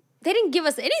didn't give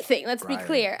us anything, let's be Right.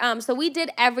 clear. So we did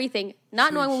everything,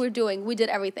 not knowing what we were doing. We did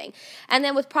everything. And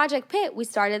then with Project Pit, we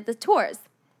started the tours.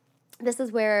 This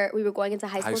is where we were going into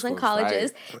high schools and schools,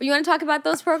 colleges. right. You want to talk about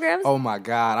those programs? Oh my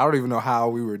God, I don't even know how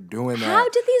we were doing that. How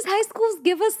did these high schools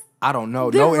give us? I don't know.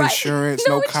 The No right- insurance,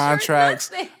 no no insurance,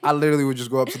 contracts. nothing. I literally would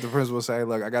just go up to the principal and say,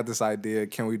 look, I got this idea.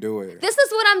 Can we do it? This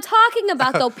is what I'm talking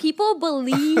about, though. People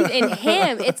believe in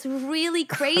him. It's really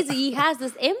crazy. He has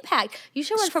this impact. You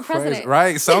should run for Crazy, president.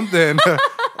 right? Something.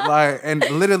 And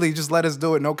literally just let us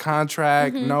do it. No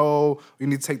contract, Mm-hmm. no, you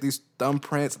need to take these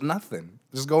thumbprints, nothing.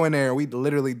 Just go in there. And we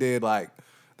literally did like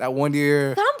that one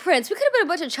year. Thumbprints. We could have been a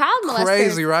bunch of child molesters.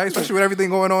 Crazy, right? Especially with everything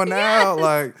going on now.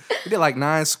 Like, we did like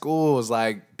 9 schools.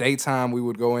 Like, daytime, we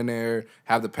would go in there,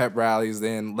 have the pep rallies.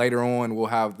 Then later on, we'll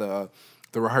have the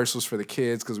rehearsals for the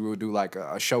kids because we would do like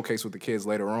a showcase with the kids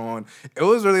later on. It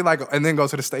was really like, and then go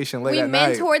to the station late We at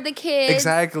night. mentored the kids.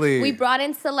 Exactly. We brought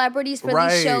in celebrities for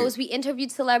Right. these shows. We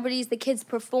interviewed celebrities. The kids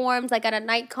performed like at a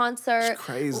night concert. It's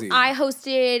crazy. I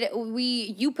hosted.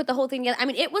 You put the whole thing together. I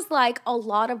mean, it was like a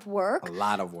lot of work. A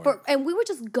lot of work. And we were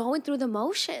just going through the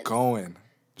motions. Going.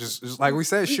 Just like we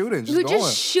said, shooting. Just We going.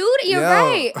 just shoot. You're Yo.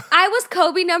 right. I was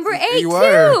Kobe number 8 You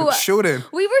were too. shooting.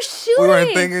 We were shooting. We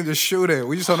weren't thinking, just shooting.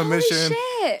 We just on a Holy mission,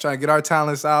 shit. trying to get our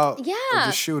talents out. Yeah. And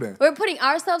just shooting. We're putting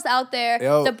ourselves out there,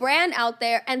 Yo. the brand out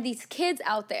there, and these kids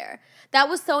out there. That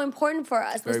was so important for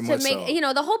us. Was Very to much make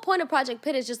so. the whole point of Project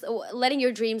Pit is just letting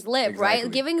your dreams live, Exactly.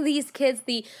 right? Giving these kids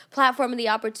the platform and the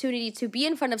opportunity to be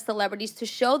in front of celebrities, to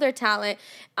show their talent,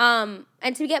 and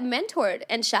to get mentored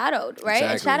and shadowed, right?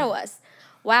 And Exactly. shadow us.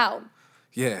 Wow.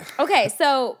 Yeah. Okay,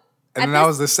 so And at then that this-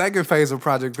 was the second phase of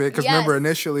Project Pit. Because Yes. remember,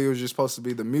 initially it was just supposed to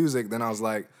be the music. Then I was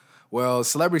like, well,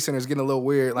 Celebrity Center is getting a little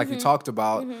weird, like you talked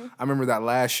about. I remember that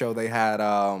last show they had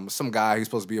some guy who's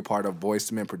supposed to be a part of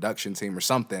Boyz II Men production team or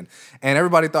something. And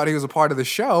everybody thought he was a part of the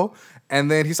show.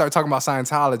 And then he started talking about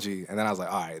Scientology. And then I was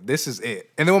like, all right, this is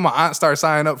it. And then when my aunt started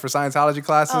signing up for Scientology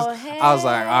classes, I was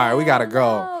like, all right, we got to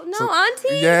go. No,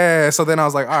 auntie? Yeah. So then I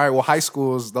was like, all right, well, high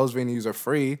schools, those venues are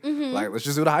free. Like, let's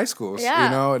just do the high schools,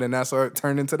 Yeah. And then that's what it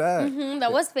turned into that.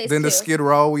 That was phase Then 2. the Skid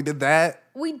Row, we did that.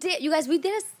 We did, you guys, we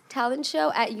did a talent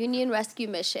show at Union Rescue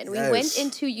Mission. We went Yes.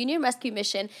 into Union Rescue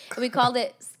Mission and we called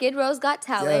it Skid Row's Got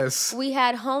Talent. Yes. We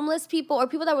had homeless people or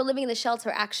people that were living in the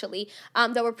shelter actually,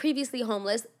 that were previously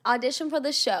homeless, audition for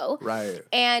the show. Right.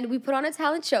 And we put on a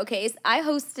talent showcase. I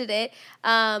hosted it.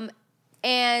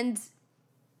 And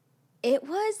it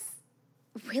was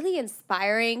really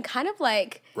inspiring, kind of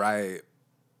like, Right.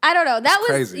 I don't know. That was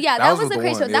crazy. yeah, That that was was a the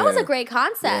great one, show. That was yeah. a great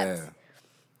concept. Yeah.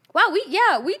 Wow, we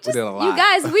just did a you lot.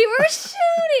 guys, we were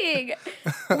shooting.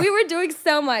 We were doing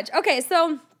so much. Okay,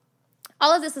 so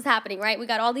all of this is happening, right? We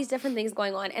got all these different things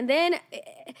going on. And then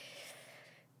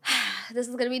this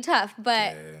is going to be tough,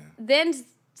 but then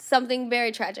something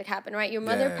very tragic happened, right? Your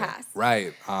mother passed.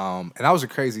 Right. And that was a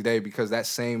crazy day because that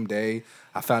same day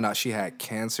I found out she had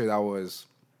cancer. That was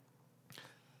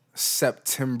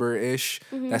September-ish.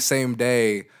 That same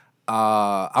day,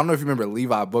 I don't know if you remember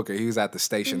Levi Booker. He was at the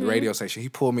station, the radio station. He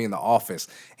pulled me in the office.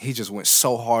 He just went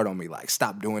so hard on me, like,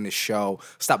 stop doing this show.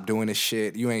 Stop doing this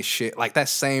shit. You ain't shit. Like, that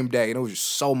same day. And it was just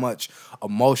so much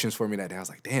emotions for me that day. I was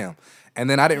like, damn. And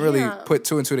then I didn't really put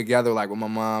 2 and 2 together, like with my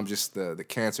mom, just the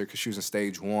cancer, because she was in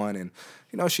stage 1. And,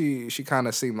 she kind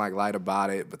of seemed like light about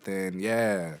it. But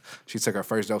then, she took her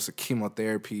first dose of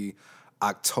chemotherapy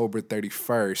October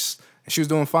 31st. And she was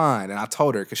doing fine. And I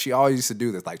told her, because she always used to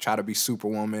do this, like try to be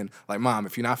Superwoman. Like, Mom,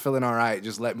 if you're not feeling all right,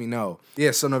 just let me know.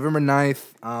 Yeah, so November 9th,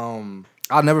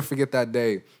 I'll never forget that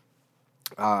day.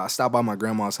 I stopped by my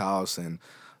grandma's house and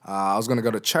I was going to go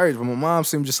to church, but my mom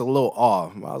seemed just a little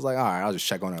off. I was like, all right, I'll just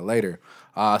check on her later.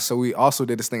 So we also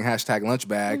did this thing, hashtag lunch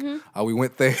bag. We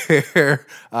went there,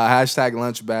 hashtag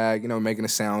lunch bag, making the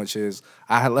sandwiches.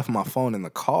 I had left my phone in the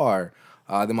car.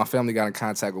 Then my family got in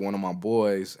contact with one of my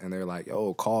boys, and they're like,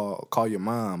 yo, call your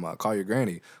mom, call your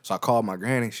granny. So I called my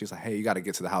granny. She's like, hey, you got to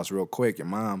get to the house real quick. Your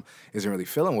mom isn't really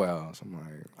feeling well. So I'm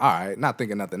like, all right, not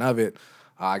thinking nothing of it.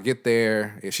 I get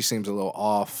there. She seems a little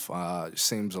off.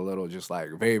 Seems a little just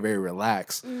like very, very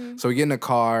relaxed. So we get in the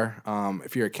car.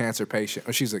 If you're a cancer patient,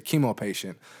 or she's a chemo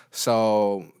patient,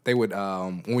 so they would,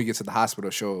 when we get to the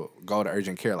hospital, she'll go to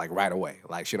urgent care like right away.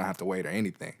 Like she don't have to wait or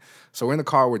anything. So we're in the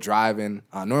car, we're driving.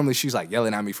 Normally she's like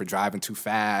yelling at me for driving too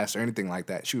fast or anything like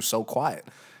that. She was so quiet.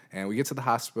 And we get to the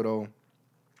hospital.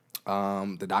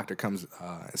 The doctor comes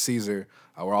and sees her.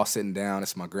 We're all sitting down.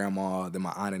 It's my grandma, then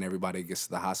my aunt and everybody gets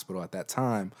to the hospital at that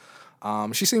time.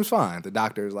 She seems fine. The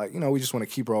doctor is like, we just want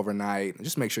to keep her overnight and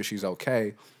just make sure she's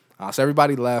okay. So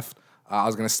everybody left. I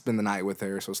was going to spend the night with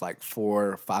her. So it's like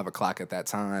 4 or 5 o'clock at that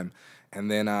time. And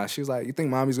then she was like, you think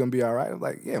Mommy's going to be all right? I was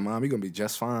like, yeah, Mom, you're going to be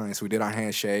just fine. So we did our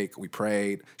handshake. We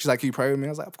prayed. She's like, can you pray with me? I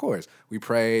was like, of course. We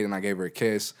prayed and I gave her a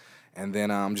kiss. And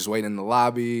then I'm just waiting in the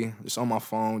lobby, just on my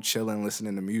phone, chilling,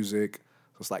 listening to music.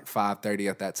 So it's like 5:30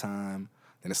 at that time.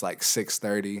 Then it's like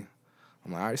 6:30.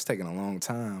 I'm like, all right, it's taking a long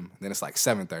time. Then it's like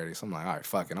 7:30. So I'm like, all right,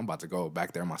 fuck it. I'm about to go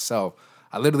back there myself.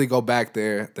 I literally go back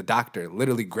there. The doctor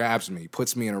literally grabs me,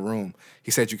 puts me in a room.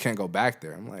 He said, you can't go back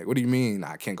there. I'm like, what do you mean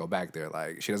I can't go back there?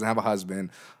 Like, she doesn't have a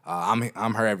husband.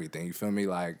 I'm her everything. You feel me?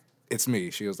 Like, it's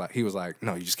me. He was like,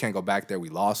 no, you just can't go back there. We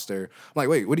lost her. I'm like,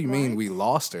 wait, what do you mean we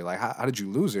lost her? Like, how did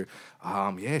you lose her?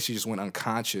 Yeah, she just went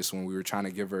unconscious when we were trying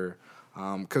to give her,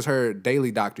 because her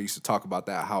daily doctor used to talk about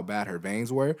that, how bad her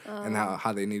veins were and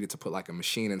how they needed to put like a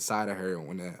machine inside of her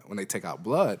when they take out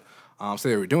blood. So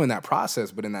they were doing that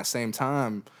process, but in that same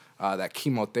time, that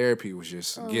chemotherapy was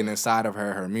just getting inside of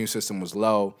her. Her immune system was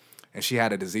low, and she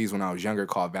had a disease when I was younger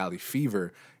called valley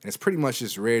fever. And it's pretty much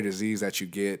this rare disease that you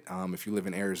get if you live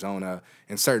in Arizona,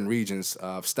 in certain regions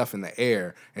of stuff in the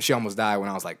air. And she almost died when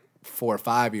I was like 4 or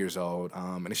 5 years old.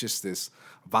 And it's just this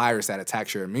virus that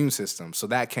attacks your immune system. So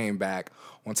that came back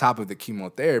on top of the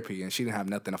chemotherapy, and she didn't have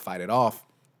nothing to fight it off.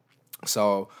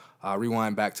 So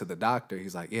rewind back to the doctor.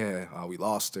 He's like, yeah, we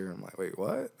lost her. I'm like, wait,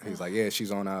 what? He's like, yeah, she's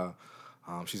in a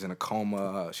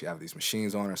coma. She have these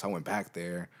machines on her. So I went back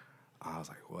there. I was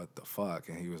like, what the fuck?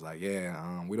 And he was like,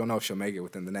 yeah, we don't know if she'll make it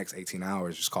within the next 18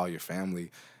 hours. Just call your family.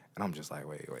 And I'm just like,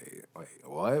 wait,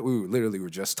 what? We literally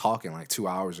were just talking like 2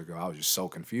 hours ago. I was just so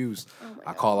confused.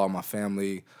 I call all my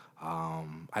family. I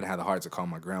didn't have the heart to call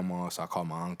my grandma, so I called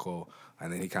my uncle.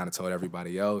 And then he kind of told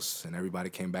everybody else, and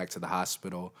everybody came back to the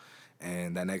hospital.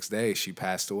 And that next day, she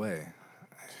passed away.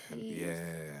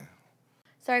 Yeah.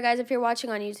 Sorry, guys, if you're watching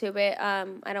on YouTube,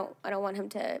 I don't want him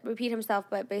to repeat himself,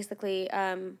 but basically,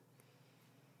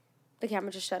 the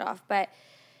camera just shut off. But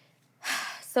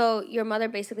so your mother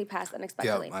basically passed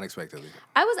unexpectedly. Yeah, unexpectedly.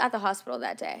 I was at the hospital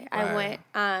that day. Right.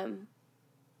 I went.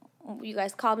 You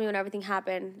guys called me when everything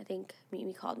happened. I think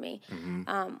Mimi called me.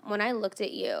 Mm-hmm. When I looked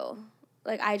at you,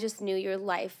 like I just knew your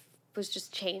life was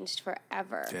just changed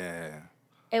forever. Yeah.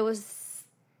 It was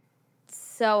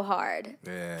so hard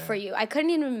Yeah. for you. I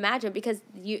couldn't even imagine because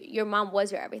your mom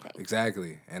was your everything.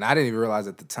 Exactly. And I didn't even realize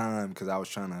at the time because I was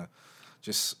trying to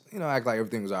just, act like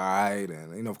everything was all right.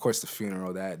 And, of course, the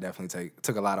funeral, that definitely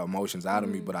took a lot of emotions out of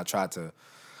me. But I tried to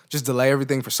just delay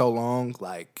everything for so long,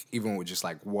 like even with just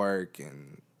like work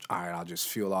and, all right, I'll just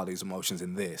feel all these emotions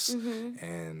in this. Mm-hmm.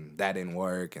 And that didn't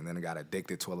work. And then I got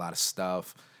addicted to a lot of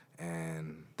stuff.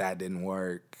 And that didn't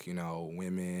work,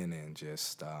 women and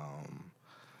just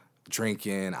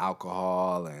drinking,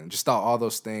 alcohol, and just thought all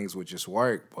those things would just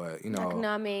work. But, like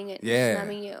numbing and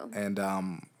numbing you. And,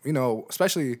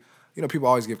 especially, people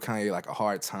always give Kanye like a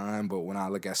hard time. But when I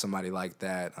look at somebody like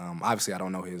that, obviously I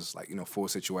don't know his like, full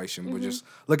situation. Mm-hmm. But just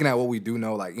looking at what we do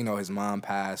know, like, his mom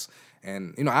passed.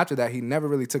 And, after that, he never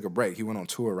really took a break. He went on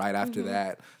tour right after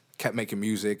that. Kept making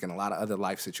music and a lot of other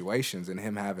life situations, and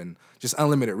him having just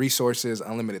unlimited resources,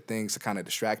 unlimited things to kind of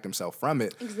distract himself from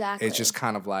it. Exactly. It's just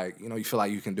kind of like, you feel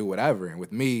like you can do whatever. And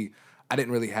with me, I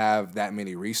didn't really have that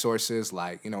many resources.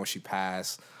 Like, when she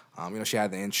passed, she had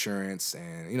the insurance,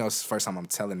 and, it's the first time I'm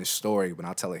telling this story, but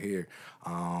I'll tell it here.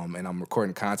 And I'm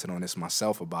recording content on this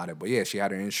myself about it. But yeah, she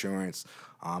had her insurance,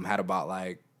 had about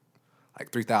like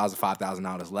 $3,000,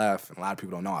 $5,000 left. And a lot of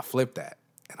people don't know I flipped that.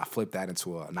 And I flipped that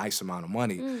into a nice amount of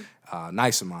money,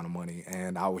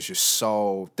 And I was just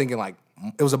so thinking like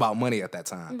it was about money at that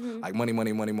time. Mm-hmm. Like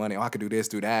money. Oh, I could do this,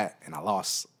 do that. And I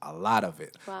lost a lot of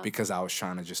it because I was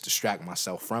trying to just distract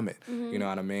myself from it. Mm-hmm. You know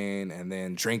what I mean? And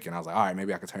then drinking, I was like, all right,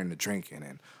 maybe I could turn to drinking.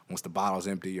 And once the bottle's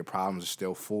empty, your problems are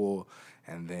still full.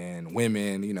 And then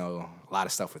women, a lot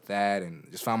of stuff with that. And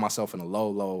just found myself in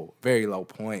a very low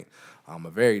point, a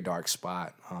very dark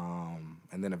spot.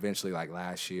 And then eventually, like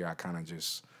last year, I kind of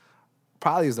just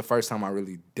probably is the first time I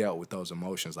really dealt with those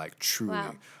emotions, like truly.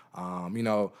 Wow.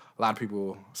 A lot of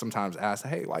people sometimes ask,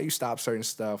 hey, why you stop certain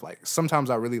stuff? Like sometimes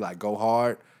I really like go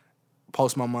hard,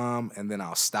 post my mom, and then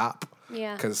I'll stop.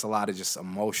 Yeah. Because it's a lot of just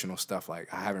emotional stuff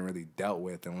like I haven't really dealt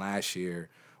with. And last year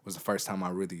was the first time I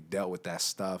really dealt with that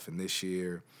stuff. And this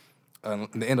year,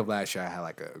 the end of last year, I had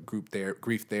like a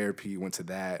grief therapy, went to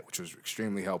that, which was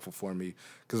extremely helpful for me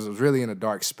because it was really in a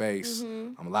dark space.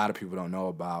 Mm-hmm. A lot of people don't know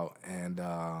about. And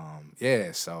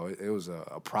so it was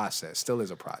a process, still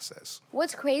is a process.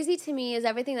 What's crazy to me is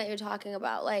everything that you're talking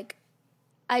about. Like,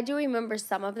 I do remember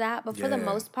some of that, but for the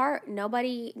most part,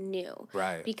 nobody knew.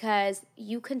 Right. Because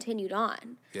you continued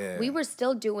on. Yeah. We were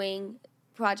still doing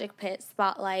Project Pit,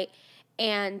 Spotlight,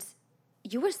 and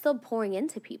you were still pouring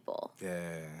into people.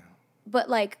 Yeah. But,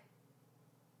 like,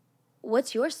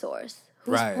 what's your source?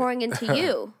 Who's pouring into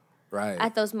you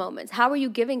at those moments? How are you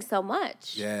giving so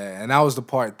much? Yeah, and that was the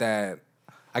part that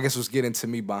I guess, was getting to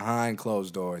me behind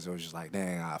closed doors. It was just like,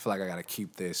 dang, I feel like I got to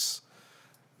keep this,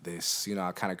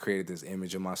 I kind of created this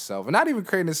image of myself. And not even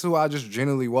creating this who I just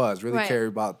genuinely was. Really cared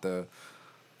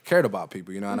about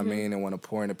people, you know what I mean? And want to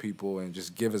pour into people and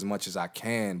just give as much as I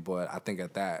can. But I think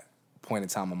at that point in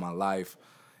time in my life,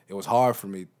 it was hard for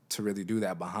me to really do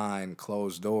that behind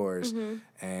closed doors.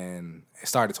 And it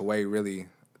started to weigh really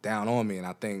down on me. And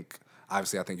I think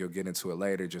you'll get into it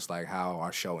later, just like how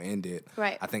our show ended.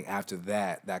 Right. I think after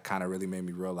that kind of really made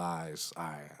me realize, all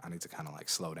right, I need to kind of like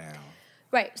slow down.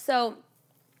 Right. So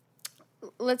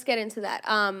let's get into that.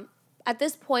 At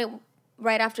this point,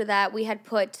 right after that, we had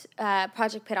put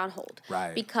Project Pit on hold.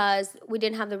 Right. Because we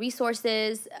didn't have the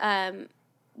resources, and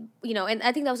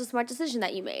I think that was a smart decision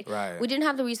that you made. Right. We didn't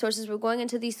have the resources. We're going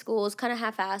into these schools kind of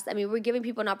half-assed. I mean, we're giving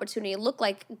people an opportunity. It looked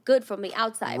like good from the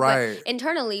outside. Right. But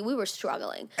internally, we were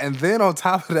struggling. And then on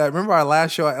top of that, remember our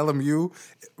last show at LMU?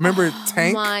 Remember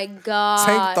Tank? Oh, my God.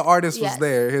 Tank, the artist, Yes. was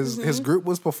there. His group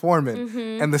was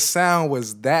performing. And the sound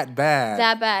was that bad.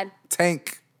 That bad.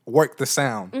 Tank worked the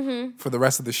sound for the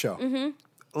rest of the show.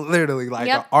 Literally, like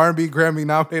Yep. an R&B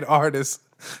Grammy-nominated artist.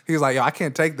 He's like, yo, I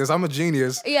can't take this. I'm a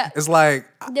genius. Yeah. It's like...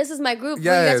 This is my group.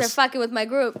 Yes. You guys are fucking with my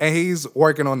group. And he's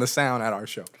working on the sound at our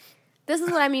show. This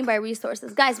is what I mean by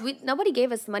resources. Guys, nobody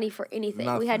gave us money for anything.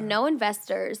 Nothing. We had no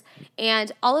investors,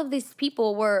 and all of these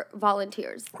people were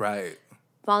volunteers. Right.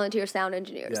 Volunteer sound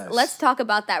engineers. Yes. Let's talk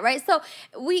about that, right? So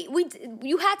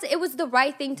you had to. It was the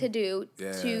right thing to do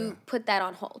to put that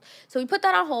on hold. So we put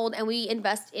that on hold, and we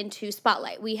invest into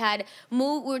Spotlight. We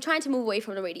were trying to move away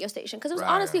from the radio station because it was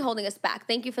honestly holding us back.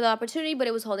 Thank you for the opportunity, but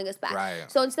it was holding us back. Right.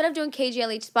 So instead of doing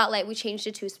KGLH Spotlight, we changed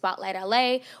it to Spotlight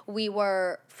LA. We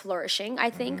were flourishing, I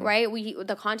think, right?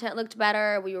 The content looked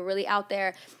better. We were really out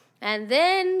there. And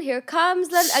then here comes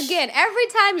again. Every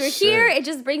time you're here, it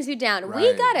just brings you down. Right.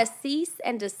 We got a cease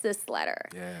and desist letter.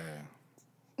 Yeah.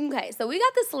 Okay, so we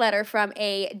got this letter from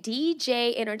a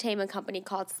DJ entertainment company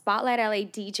called Spotlight LA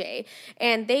DJ,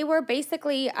 and they were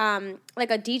basically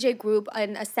like a DJ group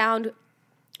and a sound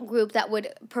group that would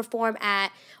perform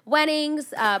at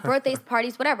weddings, birthdays,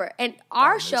 parties, whatever. And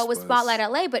our show was Spotlight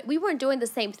LA, but we weren't doing the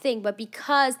same thing. But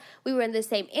because we were in the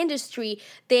same industry,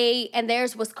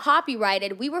 theirs was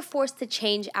copyrighted, we were forced to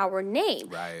change our name.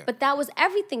 Right. But that was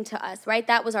everything to us, right?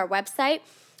 That was our website.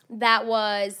 That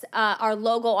was our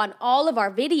logo on all of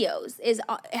our videos. It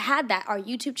had that, our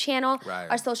YouTube channel,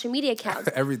 our social media accounts.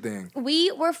 Everything.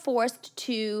 We were forced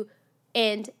to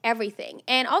end everything.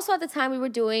 And also at the time, we were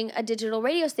doing a digital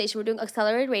radio station. We were doing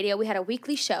Accelerated Radio. We had a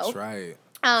weekly show. That's right.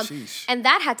 And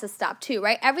that had to stop too,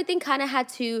 right? Everything kind of had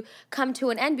to come to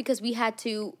an end because we had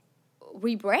to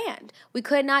rebrand. We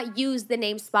could not use the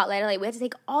name Spotlight LA. We had to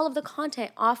take all of the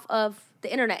content off of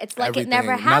the internet. It's like it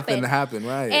never happened. Nothing happened,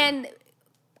 right. And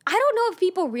I don't know if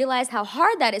people realize how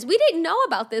hard that is. We didn't know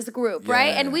about this group,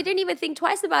 right? And we didn't even think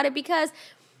twice about it because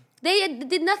they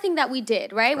did nothing that we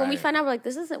did, right? When we found out, we're like,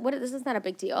 this is not a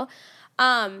big deal.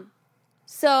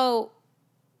 So,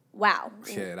 wow.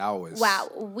 Yeah, that was... Wow.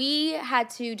 We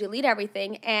had to delete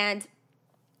everything. And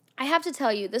I have to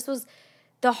tell you, this was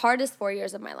the hardest 4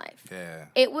 years of my life. Yeah.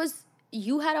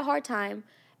 You had a hard time.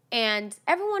 And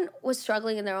everyone was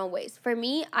struggling in their own ways. For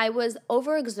me, I was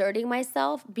overexerting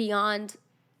myself beyond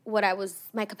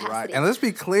my capacity. Right. And let's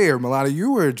be clear, Milana,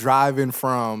 you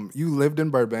lived in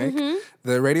Burbank.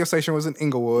 The radio station was in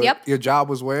Inglewood. Yep. Your job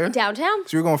was where? Downtown.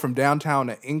 So you were going from downtown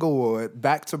to Inglewood,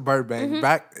 back to Burbank,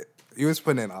 you was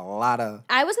putting in a lot of...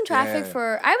 I was in traffic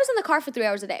I was in the car for 3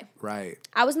 hours a day. Right.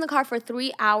 I was in the car for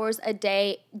 3 hours a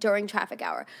day during traffic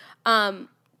hour.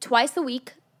 Twice a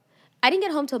week. I didn't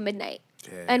get home till midnight.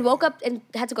 Yeah. And woke up and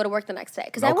had to go to work the next day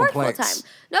because I worked full time.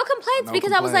 No complaints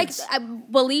because I was like, I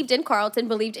believed in Carlton,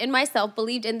 believed in myself,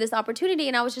 believed in this opportunity,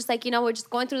 and I was just like, we're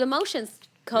just going through the motions.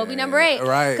 Kobe number 8,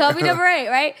 right? Kobe number 8,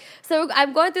 right? So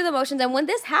I'm going through the motions, and when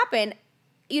this happened,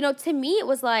 to me it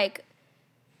was like,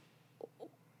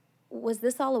 was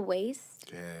this all a waste?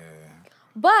 Yeah.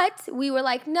 But we were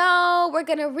like, no, we're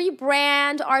gonna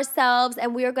rebrand ourselves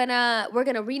and we're gonna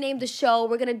rename the show.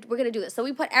 We're gonna do this. So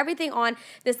we put everything on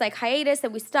this like hiatus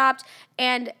and we stopped.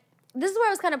 And this is where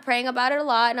I was kind of praying about it a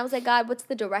lot. And I was like, God, what's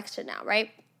the direction now,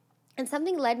 right? And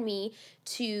something led me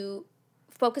to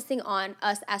focusing on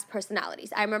us as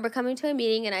personalities. I remember coming to a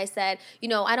meeting and I said,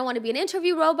 I don't want to be an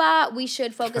interview robot. We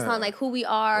should focus on like who we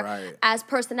are as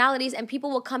personalities, and people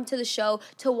will come to the show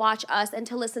to watch us and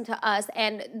to listen to us.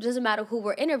 And it doesn't matter who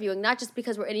we're interviewing, not just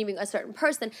because we're interviewing a certain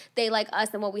person, they like us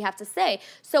and what we have to say.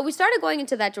 So we started going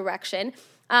into that direction.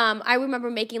 I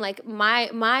remember making like my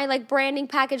like branding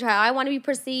package, how I want to be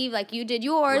perceived, like you did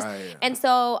yours. Right. And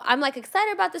so I'm like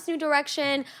excited about this new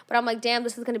direction, but I'm like, damn,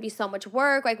 this is going to be so much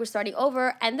work. Like we're starting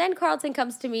over. And then Carlton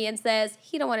comes to me and says,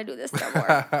 he don't want to do this no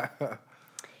more.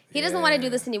 He doesn't want to do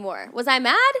this anymore. Was I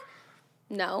mad?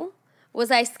 No.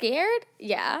 Was I scared?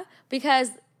 Yeah. Because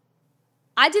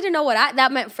I didn't know what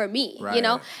that meant for me, you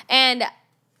know? And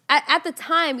at the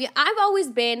time, I've always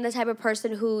been the type of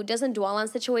person who doesn't dwell on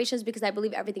situations because I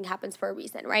believe everything happens for a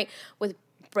reason, right? With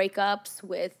breakups,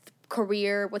 with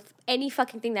career, with any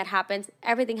fucking thing that happens,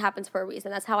 everything happens for a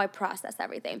reason. That's how I process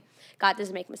everything. God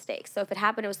doesn't make mistakes. So if it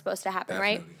happened, it was supposed to happen,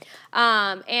 right?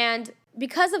 And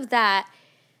because of that,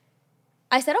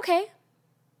 I said, okay,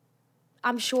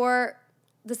 I'm sure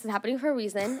this is happening for a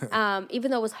reason.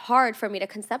 Even though it was hard for me to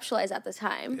conceptualize at the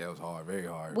time. Yeah, it was hard, very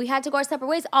hard. We had to go our separate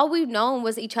ways. All we've known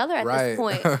was each other at this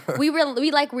point.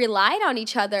 We like relied on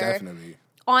each other. Definitely.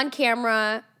 On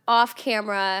camera, off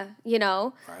camera, you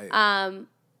know. Right.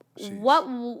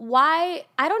 Why,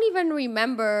 I don't even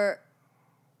remember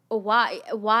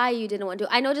why you didn't want to do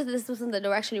it. I know this wasn't the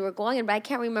direction you were going in, but I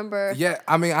can't remember. Yeah,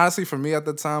 I mean, honestly, for me at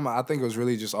the time, I think it was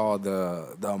really just all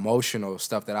the emotional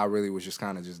stuff that I really was just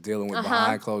kind of just dealing with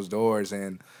behind closed doors.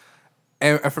 And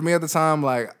for me at the time,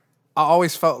 like, I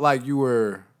always felt like you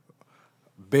were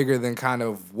bigger than kind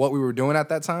of what we were doing at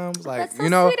that time. Like, That's so you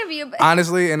know, sweet of you.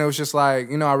 Honestly, and it was just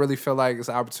like, you know, I really feel like it's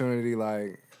an opportunity,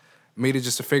 like, me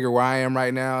to figure where I am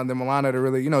right now, and then Milana to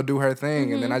really, you know, do her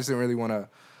thing. And then I just didn't really want to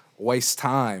waste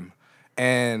time.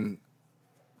 And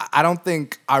I don't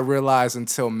think I realized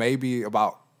until maybe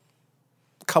about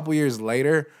a couple years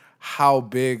later how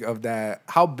big of an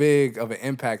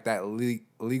impact that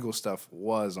legal stuff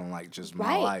was on like just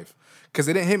my life. Because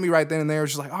it didn't hit me right then and there. It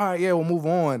was just like, all right, yeah, we'll move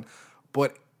on.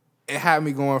 But it had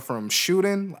me going from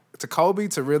shooting to Kobe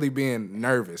to really being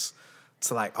nervous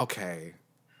to like, okay,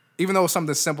 even though it was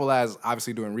something simple as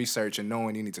obviously doing research and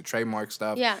knowing you need to trademark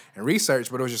stuff and research,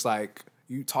 but it was just like,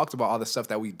 you talked about all the stuff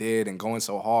that we did and going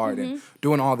so hard and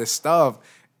doing all this stuff.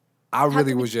 I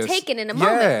really was just taken in a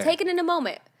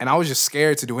moment. And I was just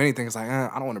scared to do anything. It's like, I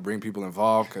don't want to bring people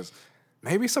involved because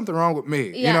maybe something wrong with me,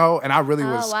 you know? And I really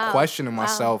was questioning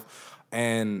myself.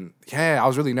 And I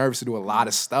was really nervous to do a lot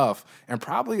of stuff. And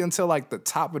probably until like the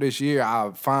top of this year,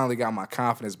 I finally got my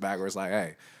confidence back where it's like,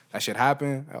 hey, that shit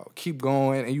happened. Keep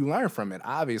going. And you learn from it,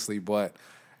 obviously. But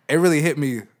it really hit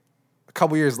me a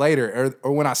couple years later,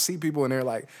 or when I see people and they're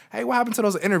like, hey, what happened to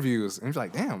those interviews? And it's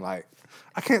like, damn, like,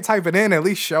 I can't type it in, at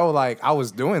least show like I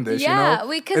was doing this, you know? Yeah,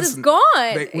 because it's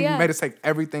gone. We made us take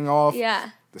everything off. Yeah.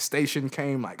 The station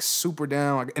came like super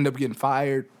down. I ended up getting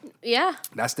fired. Yeah.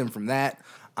 That stemmed from that,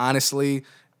 honestly.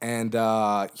 And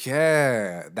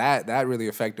that really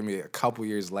affected me a couple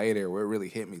years later where it really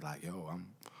hit me like, yo, I'm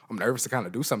nervous to kind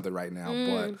of do something right now,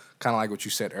 but kind of like what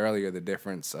you said earlier, the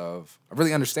difference of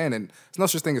really understanding there's no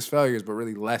such thing as failures, but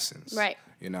really lessons. Right.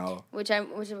 You know? Which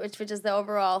is the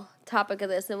overall topic of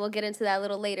this, and we'll get into that a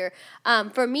little later.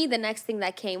 For me, the next thing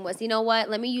that came was, you know what?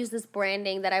 Let me use this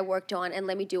branding that I worked on and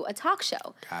let me do a talk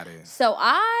show. Got it. So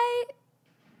I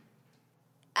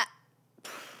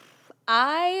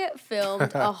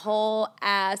filmed a whole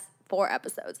ass 4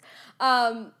 episodes.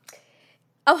 A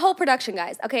whole production,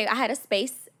 guys. Okay, I had a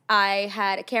space. I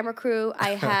had a camera crew,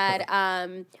 I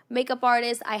had makeup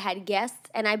artists, I had guests,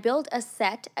 and I built a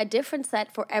different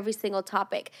set for every single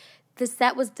topic. The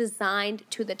set was designed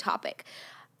to the topic.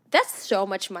 That's so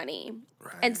much money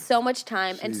and so much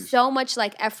time and so much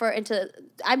like effort into,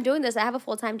 I'm doing this, I have a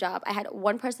full-time job. I had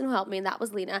one person who helped me, and that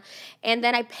was Lena. And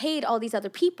then I paid all these other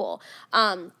people.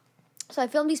 So I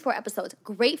filmed these 4 episodes.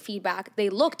 Great feedback. They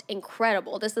looked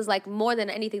incredible. This is like more than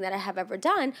anything that I have ever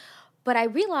done. But I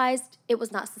realized it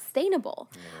was not sustainable.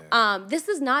 Yeah. This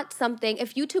is not something,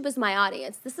 if YouTube is my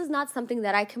audience, this is not something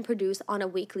that I can produce on a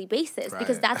weekly basis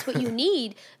because that's what you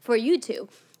need for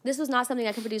YouTube. This was not something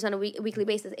I could produce on a weekly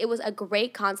basis. It was a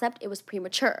great concept. It was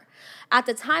premature. At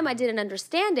the time, I didn't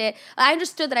understand it. I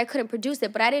understood that I couldn't produce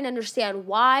it, but I didn't understand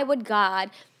why would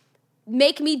God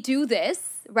make me do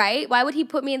this, right? Why would he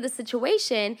put me in this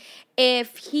situation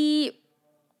if I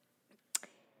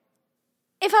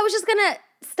was just going to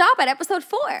stop at episode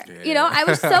 4. Yeah. You know, I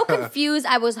was so confused.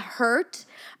 I was hurt.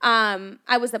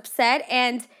 I was upset,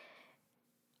 and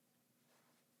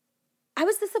I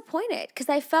was disappointed because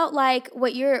I felt like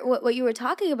what you were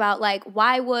talking about, like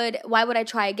why would I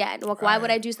try again? Like, why would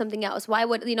I do something else? Why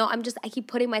would, you know, I keep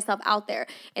putting myself out there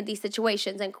in these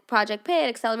situations, and Project Pit,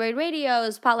 Accelerated Radio,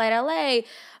 Spotlight LA,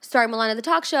 starring Milana the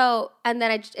Talk Show, and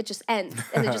then it just ends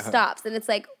and it just stops. And it's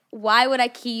like, why would I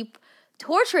keep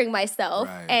torturing myself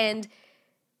and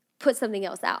put something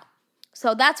else out?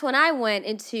 So that's when I went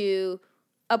into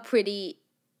a pretty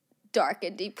dark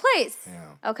and deep place.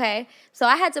 Yeah. Okay? So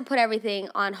I had to put everything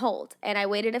on hold. And I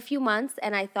waited a few months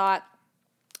and I thought,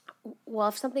 well,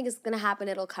 if something is going to happen,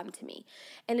 it'll come to me.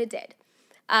 And it did.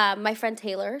 My friend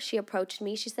Taylor, she approached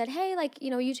me. She said, hey, like,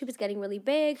 YouTube is getting really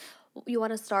big. You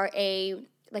want to start a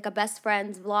best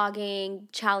friends vlogging,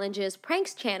 challenges,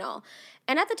 pranks channel.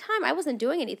 And at the time, I wasn't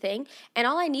doing anything. And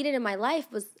all I needed in my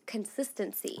life was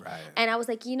consistency. Right. And I was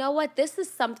like, you know what? This is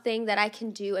something that I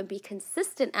can do and be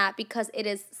consistent at because it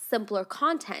is simpler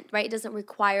content, right? It doesn't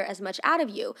require as much out of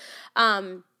you.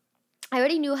 I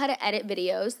already knew how to edit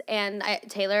videos, and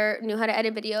Taylor knew how to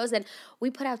edit videos, and we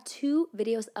put out 2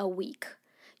 videos a week.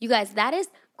 You guys, that is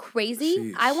crazy.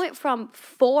 Jeez. I went from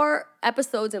 4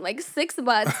 episodes in 6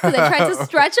 months because I tried to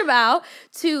stretch them out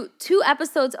to 2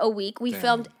 episodes a week. We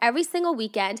filmed every single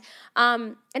weekend,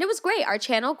 and it was great. Our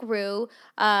channel grew.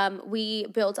 We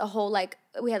built a whole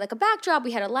we had a backdrop.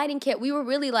 We had a lighting kit. We were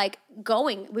really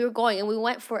going. We were going, and we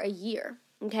went for a year.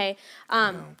 Okay.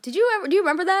 Do you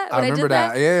remember that? I remember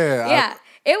that. Yeah. Yeah.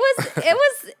 It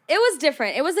was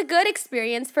different. It was a good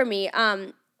experience for me.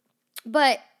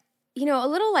 But a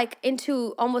little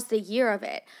into almost a year of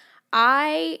it,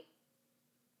 I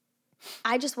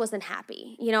just wasn't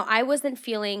happy. I wasn't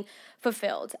feeling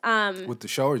fulfilled. With the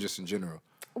show or just in general?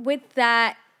 With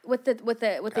the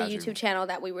YouTube channel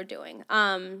that we were doing.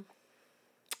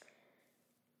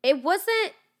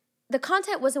 The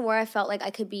content wasn't where I felt like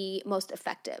I could be most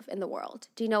effective in the world.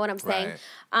 Do you know what I'm saying?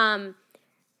 Right.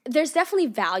 There's definitely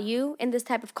value in this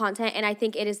type of content, and I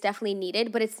think it is definitely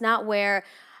needed, but it's not where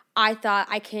I thought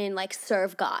I can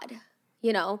serve God.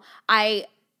 I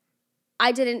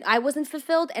wasn't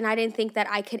fulfilled, and I didn't think that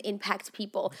I could impact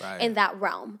people in that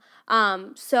realm.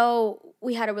 So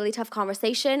we had a really tough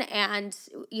conversation, and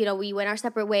we went our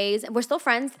separate ways, and we're still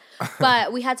friends,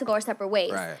 but we had to go our separate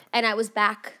ways. Right. And I was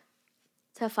back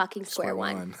to fucking square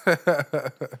one.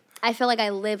 I feel like I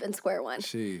live in square one.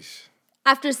 Sheesh.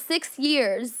 After 6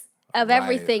 years of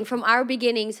everything, from our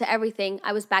beginning to everything,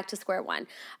 I was back to square one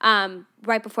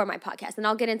right before my podcast. And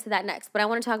I'll get into that next. But I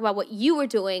want to talk about what you were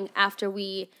doing after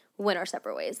we went our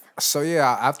separate ways. So,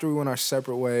 yeah, after we went our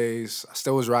separate ways, I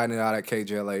still was riding it out at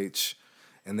KJLH.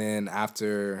 And then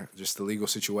after just the legal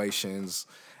situations,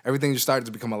 everything just started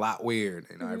to become a lot weird.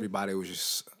 Everybody was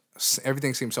just...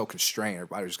 Everything seemed so constrained.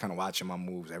 Everybody was just kind of watching my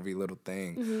moves, every little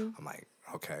thing. I'm like,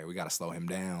 okay, we got to slow him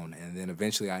down. And then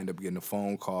eventually I ended up getting a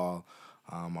phone call.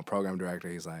 My program director,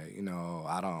 he's like,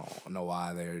 I don't know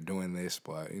why they're doing this,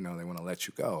 but, they want to let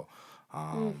you go.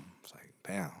 It's like,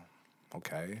 damn,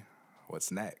 okay,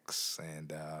 what's next?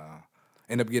 And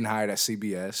ended up getting hired at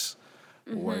CBS.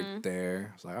 Worked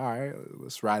there. It's like, all right,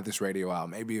 let's ride this radio out.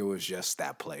 Maybe it was just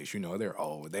that place. They're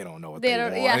old. They don't know what they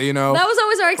want. Yeah. That was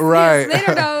always our excuse. Right. They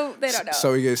don't know. They don't know.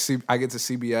 So I get to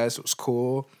CBS. It was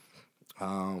cool.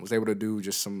 Was able to do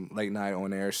just some late night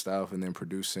on air stuff and then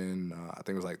producing. I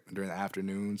think it was during the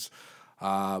afternoons.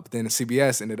 But then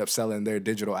CBS ended up selling their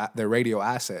their radio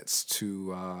assets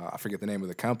to I forget the name of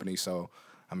the company. So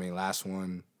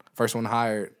first one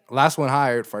hired, last one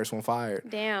hired, first one fired.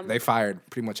 Damn. They fired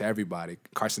pretty much everybody.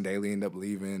 Carson Daly ended up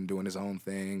leaving, doing his own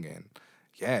thing, and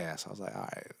so I was like, all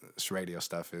right, this radio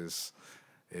stuff is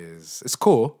it's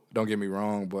cool. Don't get me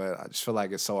wrong, but I just feel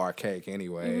like it's so archaic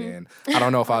anyway, and I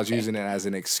don't know if I was using it as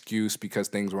an excuse because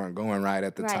things weren't going right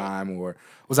at the time, or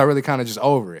was I really kind of just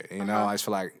over it? I just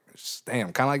feel like,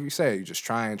 damn, kind of like you say, you just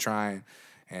trying,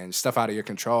 and stuff out of your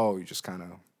control, you just kind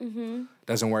of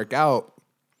doesn't work out.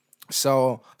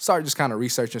 So started just kind of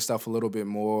researching stuff a little bit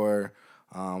more.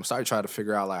 Started trying to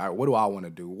figure out, all right, what do I want to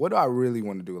do? What do I really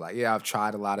want to do? I've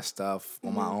tried a lot of stuff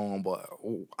on my own, but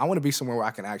I want to be somewhere where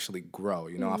I can actually grow.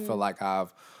 I feel like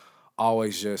I've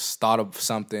always just thought of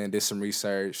something, did some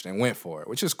research, and went for it,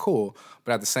 which is cool.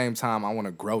 But at the same time, I want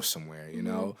to grow somewhere,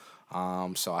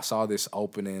 So I saw this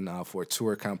opening for a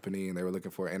tour company, and they were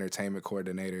looking for an entertainment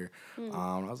coordinator.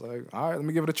 I was like, all right, let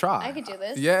me give it a try. I could do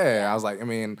this. Yeah. I was like,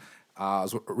 I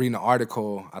was reading an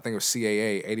article, I think it was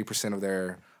CAA, 80% of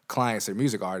their clients, their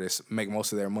music artists, make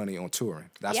most of their money on touring.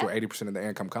 That's where 80% of their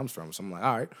income comes from. So I'm like,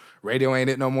 all right, radio ain't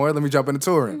it no more. Let me jump into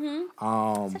touring.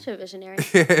 Such a visionary.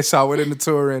 So I went into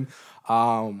touring,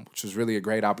 which was really a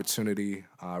great opportunity.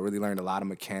 Really learned a lot of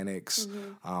mechanics.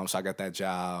 So I got that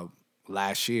job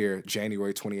last year,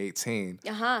 January 2018.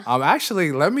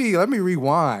 Actually, let me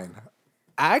rewind.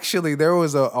 Actually, there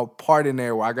was a part in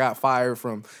there where I got fired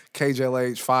from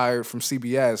KJLH, fired from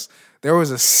CBS. There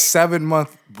was a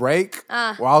 7-month break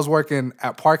where I was working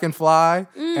at Park and Fly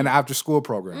and the after school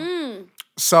program.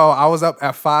 So I was up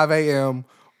at 5 a.m.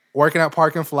 working at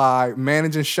Park and Fly,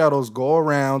 managing shuttles, go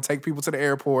around, take people to the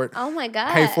airport. Oh my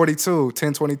God. Pay 42,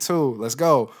 1022, let's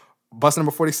go. bus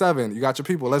number 47, you got your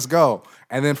people, let's go.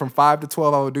 And then from 5 to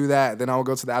 12, I would do that. Then I would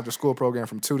go to the after school program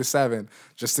from 2 to 7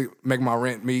 just to make my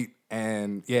rent meet.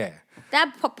 And yeah.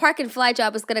 That park and fly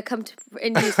job is going to come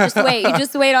in use. Just wait. You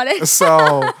just wait on it.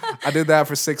 So I did that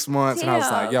for 6 months. Damn. And I was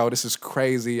like, yo, this is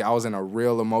crazy. I was in a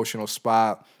real emotional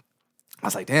spot. I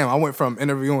was like, damn, I went from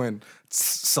interviewing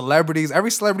celebrities,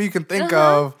 every celebrity you can think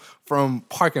of, from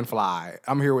Park and Fly.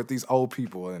 I'm here with these old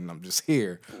people, and I'm just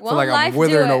here. I feel like I'm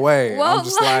withering away. I'm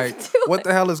just like, what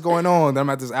the hell is going on? Then I'm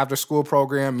at this after-school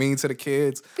program, mean to the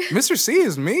kids. Mr. C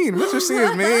is mean. Mr. C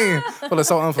is mean. But it's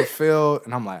so unfulfilled.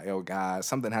 And I'm like, yo, God,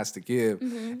 something has to give.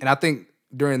 And I think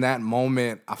during that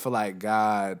moment, I feel like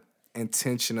God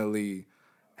intentionally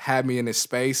had me in this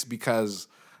space because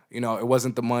it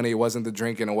wasn't the money, it wasn't the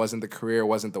drinking, it wasn't the career, it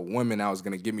wasn't the women that was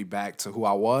going to get me back to who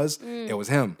I was. It was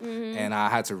him. And I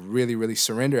had to really, really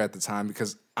surrender at the time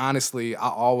because honestly, I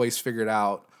always figured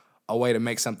out a way to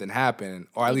make something happen,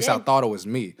 or at least I thought it was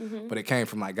me, but it came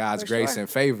from like God's grace and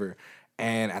favor.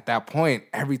 And at that point,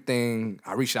 everything,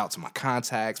 I reached out to my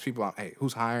contacts, people, hey,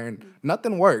 who's hiring?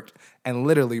 Nothing worked. And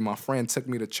literally my friend took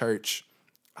me to church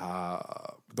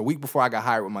the week before I got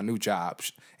hired with my new job,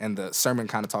 and the sermon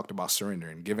kind of talked about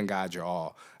surrendering, giving God your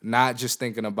all, not just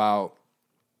thinking about,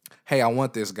 hey, I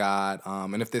want this, God,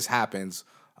 and if this happens,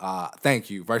 thank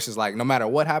you, versus like, no matter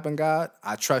what happened, God,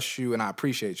 I trust you and I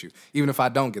appreciate you, even if I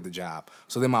don't get the job.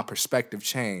 So then my perspective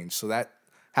changed. So that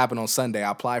happened on Sunday.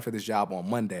 I applied for this job on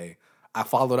Monday. I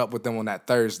followed up with them on that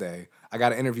Thursday. I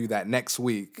got an interview that next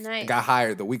week. Nice. Got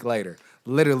hired the week later,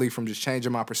 literally from just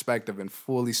changing my perspective and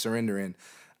fully surrendering.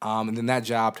 And then that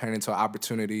job turned into an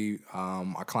opportunity.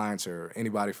 Our clients are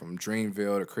anybody from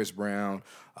Dreamville to Chris Brown,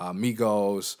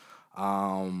 Migos.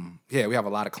 We have a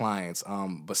lot of clients.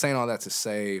 But saying all that to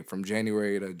say, from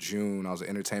January to June, I was an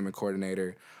entertainment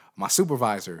coordinator. My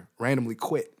supervisor randomly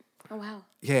quit. Oh, wow.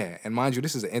 Yeah, and mind you,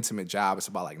 this is an intimate job. It's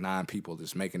about like 9 people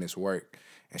just making this work.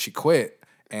 And she quit,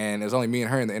 and it was only me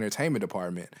and her in the entertainment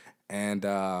department. And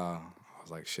I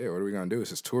was like, shit, what are we going to do?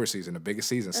 This is tour season, the biggest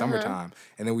season, summertime.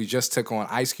 And then we just took on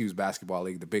Ice Cube's basketball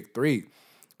league, the Big Three.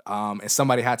 And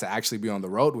somebody had to actually be on the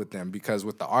road with them because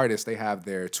with the artists, they have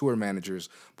their tour managers.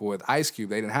 But with Ice Cube,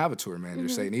 they didn't have a tour manager,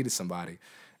 so they needed somebody.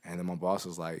 And then my boss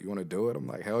was like, you want to do it? I'm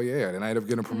like, hell yeah. Then I ended up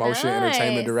getting a promotion,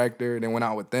 entertainment director, and then went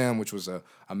out with them, which was an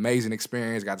amazing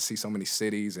experience. Got to see so many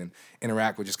cities and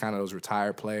interact with just kind of those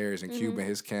retired players and Cube and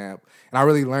his camp. And I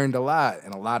really learned a lot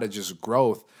and a lot of just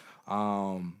growth.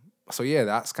 So yeah,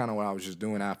 that's kind of what I was just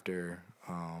doing after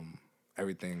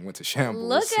everything went to shambles.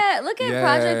 Look at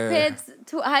Project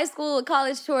Pitt's high school,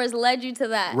 college tours led you to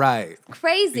that. Right.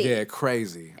 Crazy. Yeah,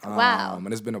 crazy. Wow.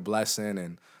 And it's been a blessing.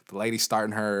 And the lady's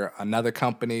starting another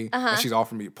company, and she's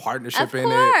offering me partnership in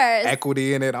it,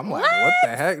 equity in it. I'm like, what the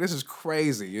heck? This is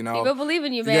crazy, People believe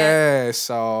in you, man. Yeah,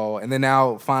 so, and then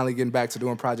now finally getting back to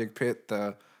doing Project Pitt,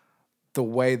 the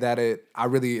way that I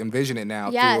really envision it now,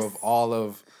 through of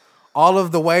all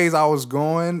of the ways I was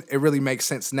going, it really makes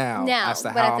sense now as to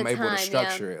how I'm able to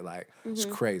structure it. Like, it's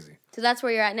crazy. So that's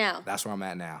where you're at now? That's where I'm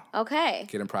at now. Okay.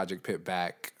 Getting Project Pitt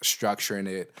back, structuring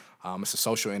it. It's a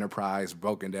social enterprise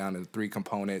broken down into 3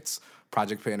 components.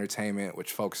 Project Pitt Entertainment,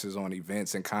 which focuses on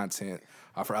events and content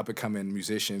for up-and-coming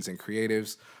musicians and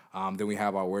creatives. Then we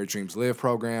have our Where Dreams Live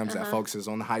programs that focuses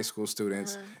on the high school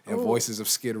students. And Voices of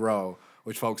Skid Row,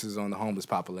 which focuses on the homeless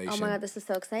population. Oh my God, this is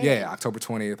so exciting. Yeah, October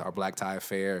 20th, our Black Tie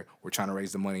Affair. We're trying to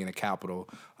raise the money in the Capitol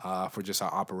for just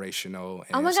our operational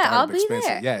and startup expenses.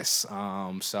 There. Yes.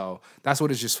 So that's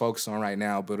what it's just focused on right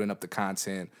now, building up the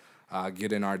content,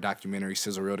 getting our documentary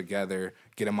Sizzle Reel together,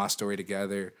 getting my story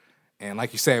together. And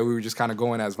like you said, we were just kind of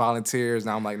going as volunteers.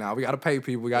 Now I'm like, we got to pay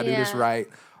people. We got to do this right.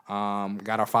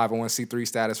 Got our 501c3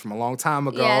 status from a long time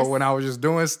ago when I was just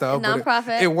doing stuff. Nonprofit.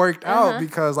 But it worked out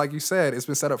because, like you said, it's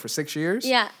been set up for 6 years.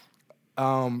 Yeah.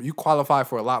 You qualify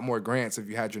for a lot more grants if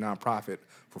you had your nonprofit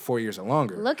for 4 years or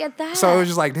longer. Look at that. So it was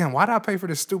just like, damn, why did I pay for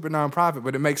this stupid nonprofit?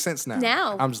 But it makes sense now.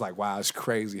 Now. I'm just like, wow, it's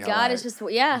crazy how God is just,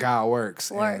 God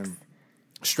works. And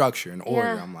structure and order.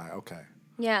 I'm like, okay.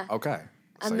 Yeah. Okay.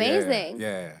 So amazing.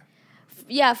 Yeah.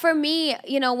 Yeah, for me,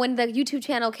 when the YouTube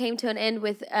channel came to an end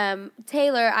with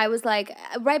Taylor, I was like,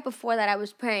 right before that, I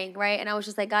was praying, right? And I was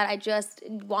just like, God, I just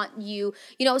want you.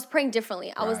 I was praying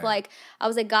differently. I was like,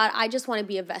 God, I just want to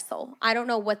be a vessel. I don't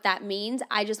know what that means.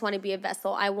 I just want to be a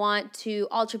vessel. I want to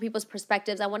alter people's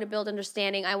perspectives. I want to build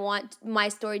understanding. I want my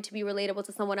story to be relatable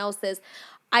to someone else's.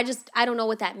 I don't know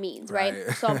what that means, right?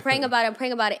 So I'm praying about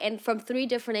it. And from 3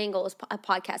 different angles, a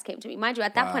podcast came to me. Mind you,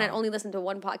 at that point, I'd only listened to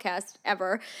one podcast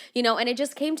ever, and it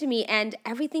just came to me and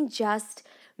everything just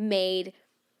made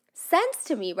sense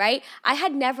to me, right? I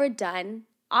had never done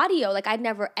audio. Like, I'd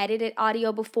never edited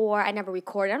audio before. I never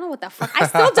recorded. I don't know what the fuck. I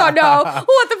still don't know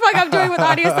what the fuck I'm doing with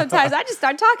audio sometimes. I just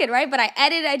start talking, right? But I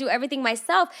edit, I do everything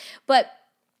myself. But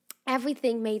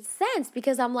everything made sense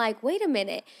because I'm like, wait a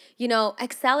minute,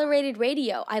 accelerated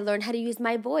radio, I learned how to use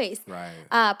my voice.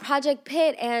 Right. Project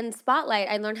Pit and Spotlight,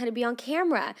 I learned how to be on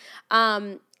camera.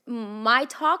 My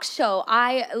talk show,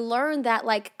 I learned that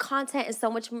like content is so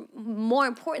much more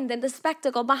important than the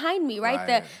spectacle behind me,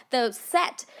 right? The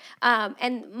set.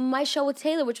 And my show with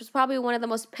Taylor, which was probably one of the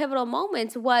most pivotal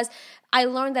moments, was I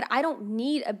learned that I don't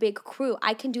need a big crew.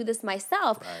 I can do this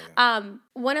myself. Right.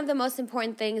 One of the most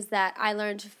important things that I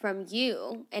learned from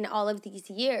you in all of these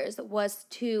years was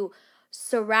to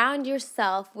surround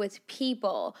yourself with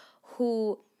people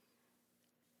who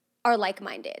are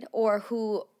like-minded or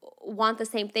who want the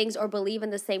same things or believe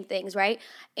in the same things, right?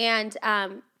 And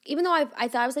even though I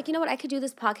thought, I was like, you know what, I could do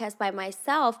this podcast by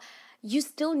myself, you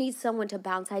still need someone to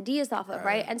bounce ideas off of,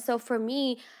 right? And so for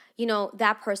me,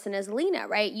 that person is Lena,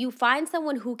 right? You find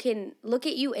someone who can look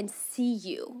at you and see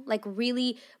you, like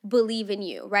really believe in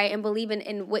you, right? And believe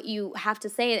in what you have to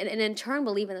say and in turn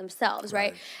believe in themselves,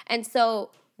 right? And so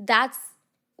that's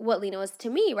what Lena was to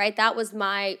me, right? That was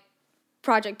my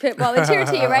Project Pit volunteer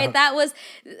team, right? That was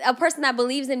a person that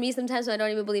believes in me sometimes when I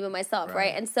don't even believe in myself,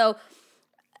 right? And so,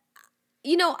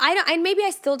 maybe I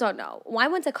still don't know. I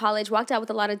went to college, walked out with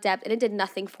a lot of debt, and it did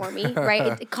nothing for me,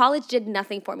 right? College did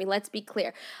nothing for me. Let's be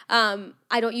clear.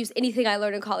 I don't use anything I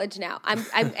learned in college now.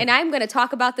 I'm going to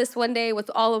talk about this one day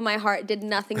with all of my heart. It did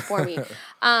nothing for me.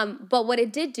 But what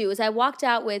it did do is I walked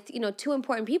out with, two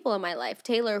important people in my life.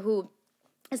 Taylor, who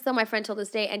is still my friend till this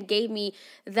day and gave me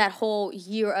that whole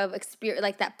year of experience,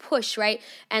 like that push, right?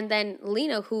 And then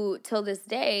Lena, who till this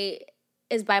day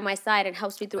is by my side and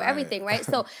helps me through everything, right?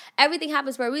 So everything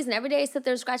happens for a reason. Every day I sit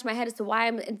there and scratch my head as to why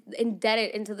I'm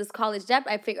indebted into this college debt.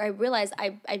 I realize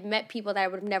I've met people that I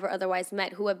would have never otherwise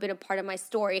met who have been a part of my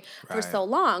story for so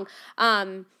long.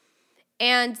 And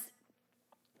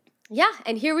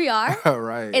here we are.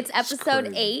 Right. It's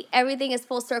episode 8. Everything is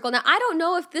full circle. Now, I don't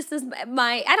know if this is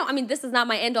this is not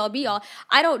my end all be all.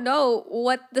 I don't know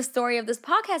what the story of this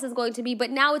podcast is going to be, but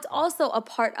now it's also a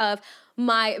part of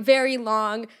my very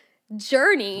long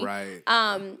journey. Right.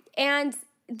 And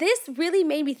this really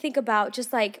made me think about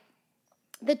just like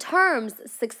the terms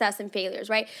success and failures,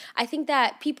 right? I think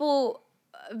that people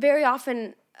very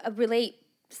often relate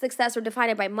success or define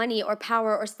it by money or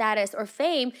power or status or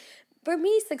fame. For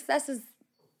me, success is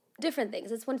different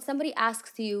things. It's when somebody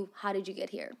asks you, how did you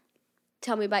get here?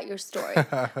 Tell me about your story,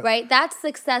 right? That's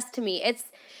success to me.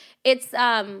 It's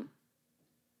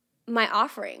my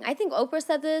offering. I think Oprah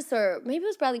said this, or maybe it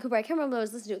was Bradley Cooper. I can't remember what I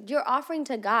was listening to. You're offering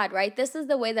to God, right? This is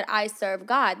the way that I serve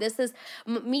God. This is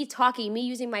me talking, me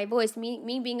using my voice,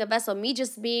 me being a vessel, me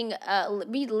just being,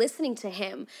 me listening to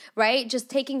Him, right? Just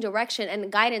taking direction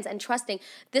and guidance and trusting.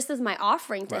 This is my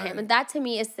offering to Him. And that to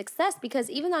me is success, because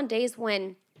even on days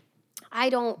when I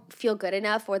don't feel good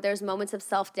enough or there's moments of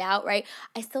self-doubt, right?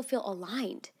 I still feel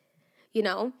aligned,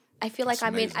 I feel like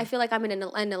I'm in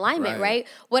an alignment, right?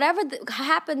 Whatever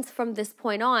happens from this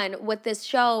point on with this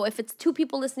show, if it's 2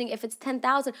 people listening, if it's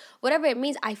 10,000, whatever it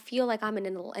means, I feel like I'm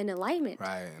in alignment.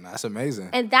 Right, and that's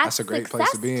amazing. And that's a great success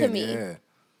place to be in. Me. Yeah.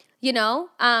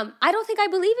 I don't think I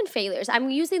believe in failures. I'm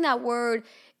using that word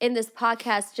in this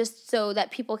podcast just so that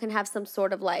people can have some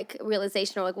sort of like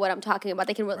realization or like what I'm talking about.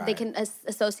 They can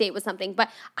associate with something.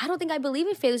 But I don't think I believe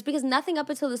in failures, because nothing up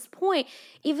until this point,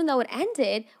 even though it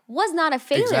ended, was not a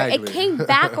failure. Exactly. It came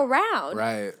back around.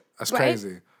 Right. That's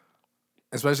crazy.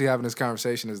 Especially having this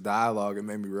conversation, this dialogue, it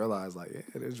made me realize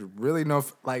there's really no,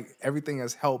 everything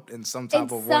has helped in some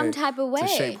type of way to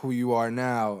shape who you are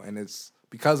now. And it's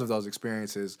because of those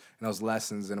experiences and those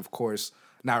lessons. And of course,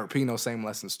 not repeating those same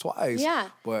lessons twice,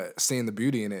 but seeing the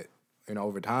beauty in it,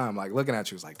 over time. Like looking at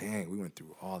you, it's like, dang, we went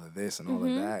through all of this and all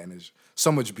of that, and there's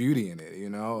so much beauty in it,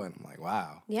 and I'm like,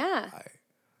 wow. Yeah.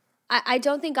 I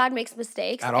don't think God makes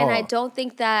mistakes, at all. And I don't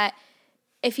think that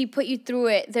if He put you through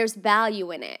it, there's value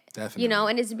in it. Definitely.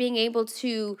 And it's being able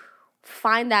to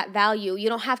find that value. You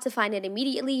don't have to find it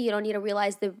immediately. You don't need to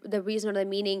realize the reason or the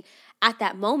meaning at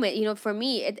that moment. For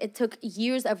me, it took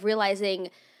years of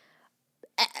realizing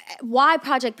why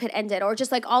Project Pit ended, or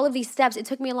just like all of these steps. It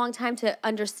took me a long time to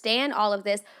understand all of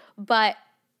this, but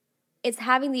it's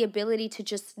having the ability to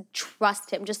just trust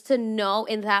Him, just to know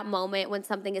in that moment when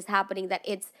something is happening that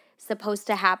it's supposed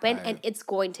to happen and it's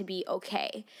going to be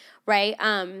okay, right?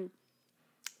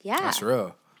 Yeah. That's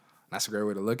real. That's a great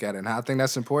way to look at it. And I think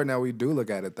that's important that we do look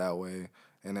at it that way.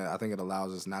 And I think it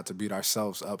allows us not to beat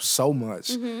ourselves up so much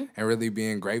and really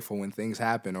being grateful when things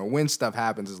happen or when stuff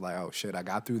happens. It's like, oh, shit, I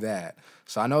got through that.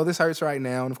 So I know this hurts right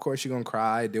now. And, of course, you're going to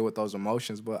cry, deal with those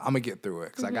emotions. But I'm going to get through it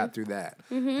because I got through that.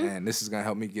 And this is going to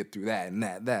help me get through that and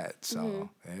that.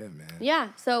 So, yeah, man. Yeah.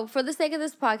 So for the sake of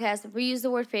this podcast, if we use the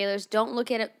word failures, don't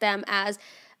look at them as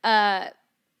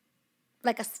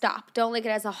like a stop. Don't look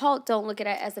at it as a halt. Don't look at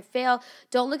it as a fail.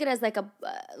 Don't look at it as like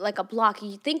a block.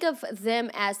 You think of them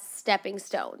as stepping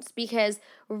stones, because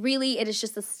really it is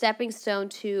just a stepping stone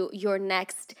to your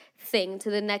next thing, to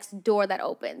the next door that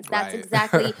opens. That's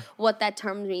exactly what that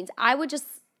term means. I would just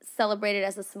celebrate it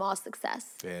as a small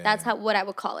success. Yeah. That's what I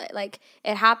would call it. Like,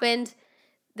 it happened.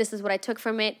 This is what I took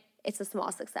from it. It's a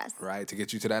small success. Right, to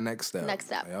get you to that next step. Next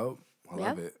step. Yep. I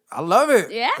love it. I love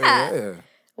it. Yeah.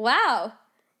 Wow.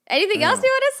 Anything else you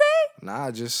want to say?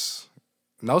 Nah, just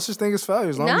no such thing as failure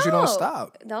as long as you don't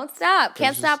stop. Don't stop.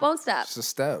 Can't stop, won't stop. It's a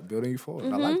step building you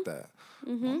forward. I like that.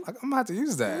 I'm about to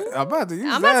use that. I'm about to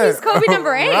use Kobe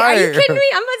number 8. Right. Are you kidding me?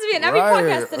 I'm about to be in every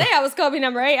podcast today. I was Kobe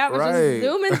number 8. I was just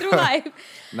zooming through life.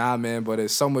 Nah, man, but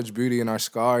it's so much beauty in our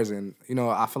scars. And,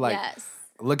 I feel like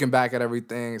looking back at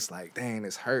everything, it's like, dang,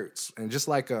 this hurts. And just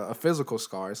like a physical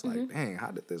scar, it's like, dang,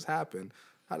 how did this happen?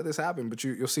 But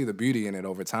you'll see the beauty in it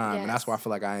over time. Yes. And that's why I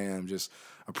feel like I am just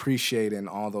appreciating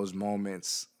all those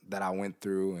moments that I went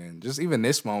through. And just even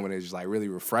this moment is just like really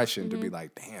refreshing to be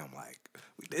like, damn, like,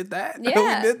 we did that?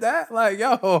 Yeah. We did that? Like,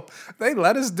 yo, they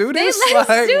let us do this? We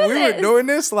were doing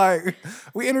this? Like,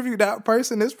 we interviewed that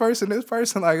person, this person.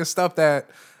 Like, it's stuff that,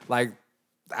 like,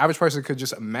 the average person could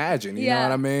just imagine. You know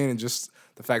what I mean? And just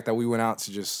the fact that we went out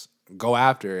to just go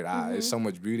after it. There's so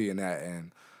much beauty in that.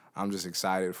 And I'm just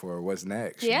excited for what's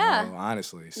next,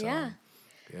 honestly. So, yeah.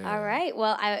 All right.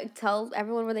 Well, I tell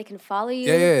everyone where they can follow you.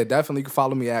 Yeah, definitely. You can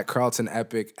follow me at Carlton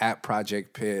Epic, at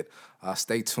Project Pitt.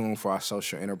 Stay tuned for our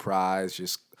social enterprise.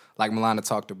 Just like Milana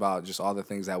talked about, just all the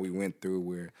things that we went through.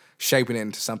 We're shaping it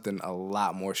into something a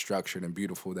lot more structured and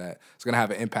beautiful that is going to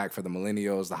have an impact for the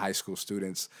millennials, the high school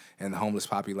students, and the homeless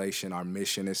population. Our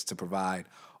mission is to provide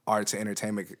arts and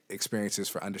entertainment experiences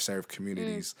for underserved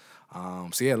communities.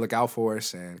 So look out for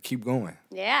us and keep going.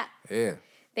 Yeah.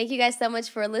 Thank you guys so much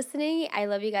for listening. I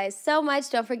love you guys so much.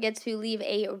 Don't forget to leave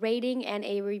a rating and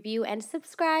a review and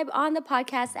subscribe on the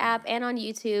podcast app and on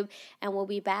YouTube. And we'll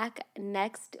be back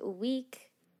next week.